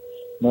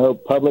 No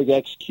public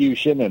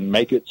execution and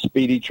make it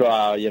speedy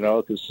trial, you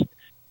know, because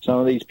some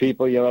of these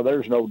people, you know,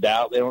 there's no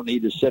doubt they don't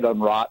need to sit on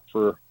rot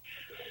for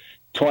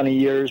 20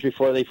 years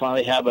before they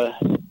finally have a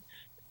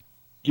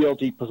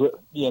guilty,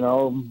 you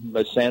know,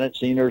 a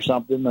sentencing or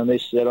something, and they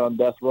sit on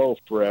death row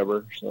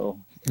forever. So.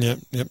 Yep.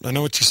 I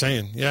know what you're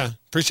saying. Yeah,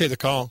 appreciate the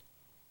call.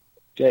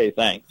 Okay,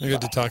 thanks. Good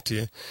to talk to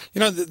you.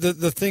 You know,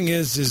 the thing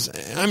is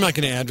I'm not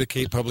going to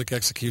advocate public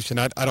execution.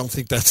 I don't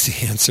think that's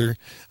the answer.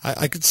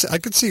 I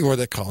could see where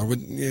that caller would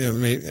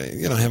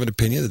have an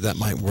opinion that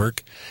might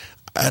work.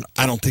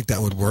 I don't think that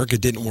would work.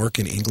 It didn't work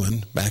in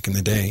England back in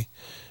the day.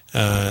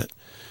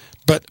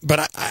 But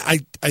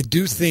I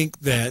do think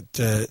that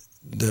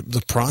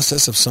the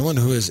process of someone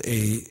who is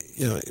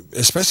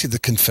especially the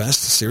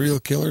confessed serial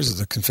killers,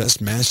 the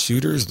confessed mass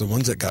shooters, the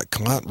ones that got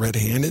caught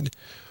red-handed,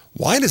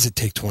 why does it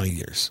take 20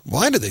 years?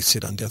 Why do they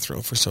sit on death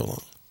row for so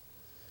long?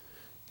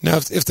 Now,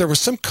 if there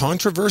was some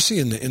controversy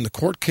in the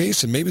court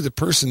case and maybe the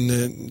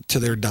person to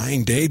their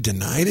dying day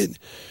denied it,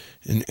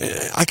 and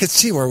I could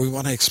see where we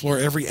want to explore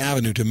every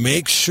avenue to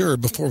make sure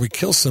before we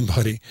kill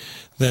somebody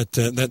that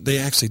they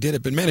actually did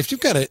it. But, man, if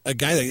you've got a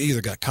guy that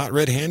either got caught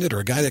red-handed or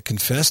a guy that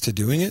confessed to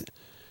doing it,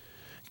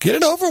 get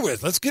it over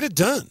with. Let's get it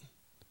done.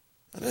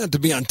 I don't have to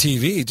be on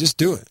TV. Just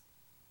do it.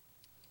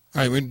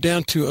 All right, we're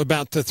down to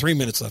about 3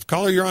 minutes left.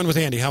 Caller, you're on with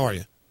Andy. How are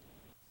you?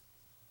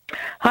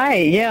 Hi,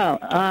 yeah,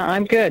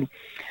 I'm good.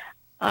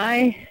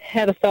 I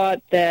had a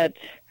thought that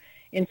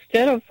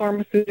instead of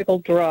pharmaceutical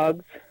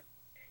drugs,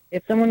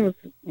 if someone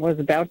was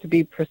about to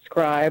be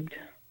prescribed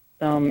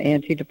some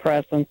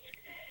antidepressants,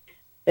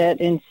 that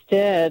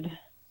instead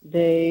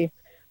they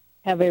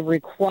have a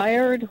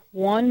required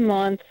 1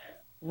 month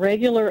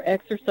regular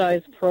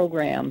exercise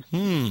program,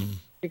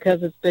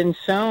 because it's been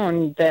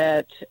shown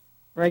that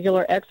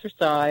regular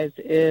exercise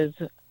is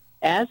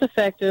as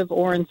effective,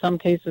 or in some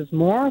cases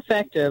more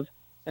effective,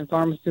 than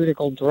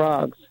pharmaceutical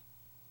drugs.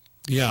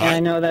 Yeah, and I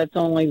know that's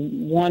only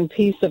one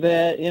piece of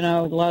it. You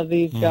know, a lot of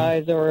these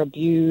guys are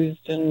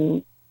abused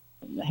and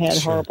had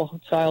horrible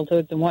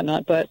childhoods and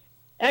whatnot, but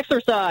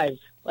exercise,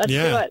 let's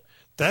do it.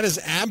 That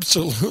is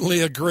absolutely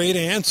a great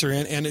answer,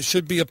 and it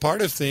should be a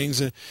part of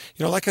things. And,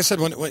 you know, like I said,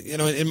 when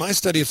in my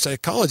study of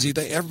psychology,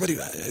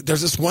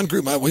 there's this one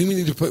group.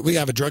 We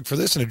have a drug for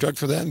this and a drug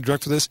for that and a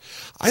drug for this.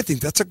 I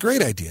think that's a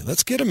great idea.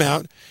 Let's get them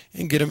out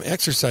and get them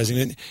exercising.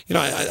 And you know,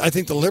 I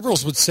think the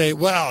liberals would say,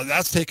 well,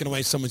 that's taking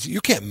away someone's.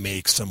 You can't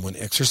make someone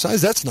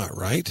exercise. That's not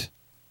right.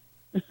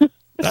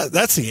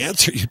 That's the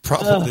answer you'd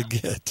probably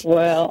get.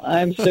 Well,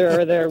 I'm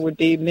sure there would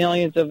be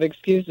millions of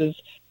excuses,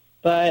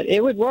 but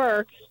it would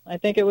work. I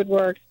think it would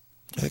work.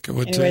 I think it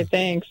would anyway, too.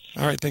 Thanks.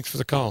 All right, thanks for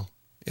the call.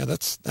 Yeah,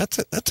 that's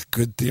a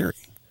good theory.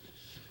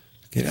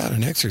 Get out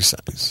and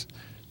exercise.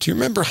 Do you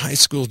remember high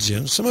school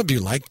gym? Some of you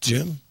liked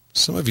gym.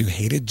 Some of you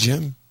hated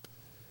gym.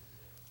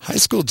 High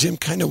school gym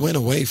kind of went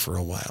away for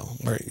a while,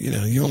 where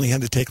you only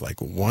had to take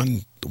like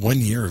one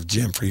year of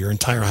gym for your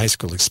entire high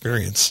school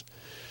experience.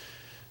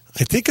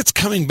 I think it's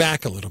coming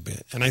back a little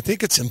bit, and I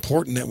think it's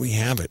important that we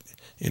have it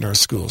in our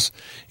schools.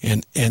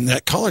 And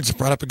that caller just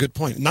brought up a good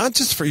point. Not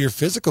just for your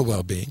physical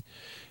well-being,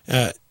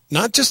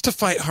 not just to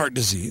fight heart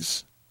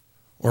disease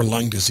or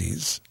lung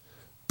disease,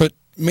 but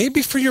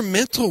maybe for your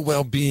mental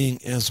well-being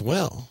as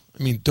well.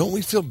 I mean, don't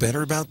we feel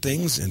better about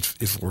things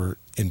if we're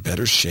in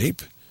better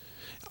shape?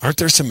 Aren't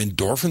there some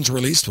endorphins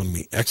released when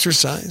we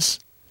exercise?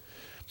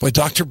 Boy,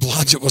 Dr.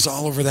 Blodgett was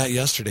all over that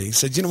yesterday. He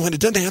said, you know what,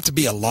 it doesn't have to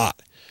be a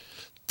lot.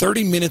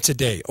 30 minutes a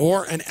day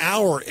or an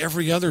hour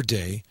every other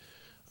day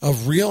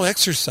of real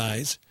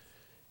exercise,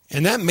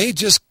 and that may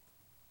just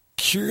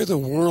cure the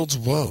world's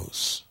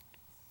woes.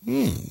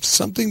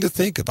 Something to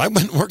think of. I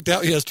went and worked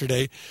out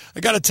yesterday. I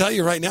got to tell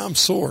you right now, I'm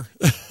sore.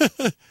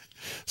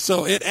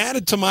 So it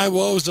added to my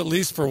woes at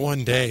least for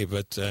one day,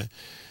 but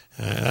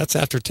that's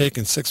after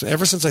taking 6.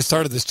 Ever since I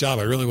started this job,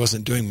 I really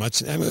wasn't doing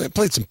much. I mean, I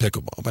played some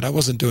pickleball, but I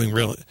wasn't doing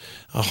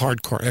a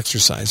hardcore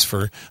exercise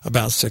for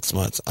about 6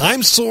 months.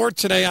 I'm sore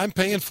today. I'm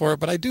paying for it,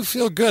 but I do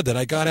feel good that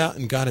I got out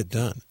and got it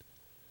done.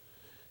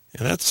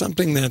 And that's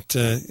something that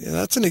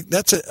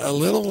that's a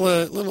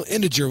little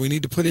integer we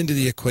need to put into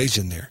the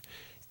equation there.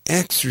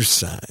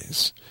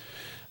 Exercise.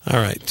 All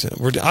right.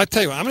 I'll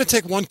tell you what, I'm going to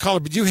take one caller,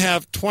 but you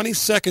have 20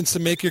 seconds to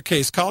make your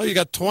case. Caller, you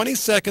got 20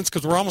 seconds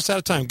because we're almost out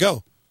of time.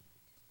 Go.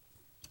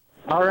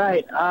 All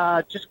right.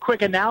 Just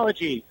quick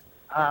analogy.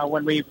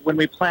 When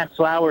we plant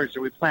flowers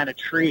or we plant a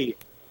tree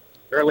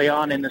early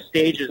on in the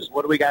stages,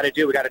 what do we got to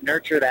do? We got to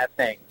nurture that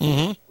thing.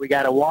 Mm-hmm. We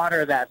got to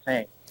water that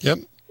thing. Yep.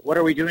 What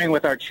are we doing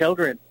with our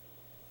children?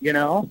 You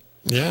know,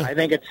 Yeah. I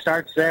think it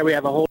starts there. We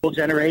have a whole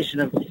generation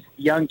of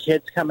young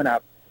kids coming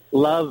up.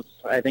 Love,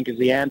 I think, is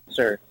the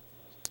answer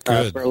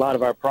for a lot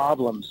of our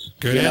problems.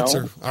 Good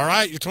answer. All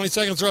right, your 20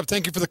 seconds are up.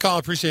 Thank you for the call.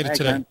 Appreciate it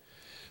today.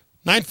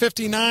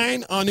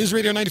 9:59 on News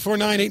Radio 94.9,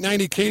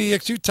 890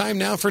 KDXU. Time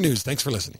now for news. Thanks for listening.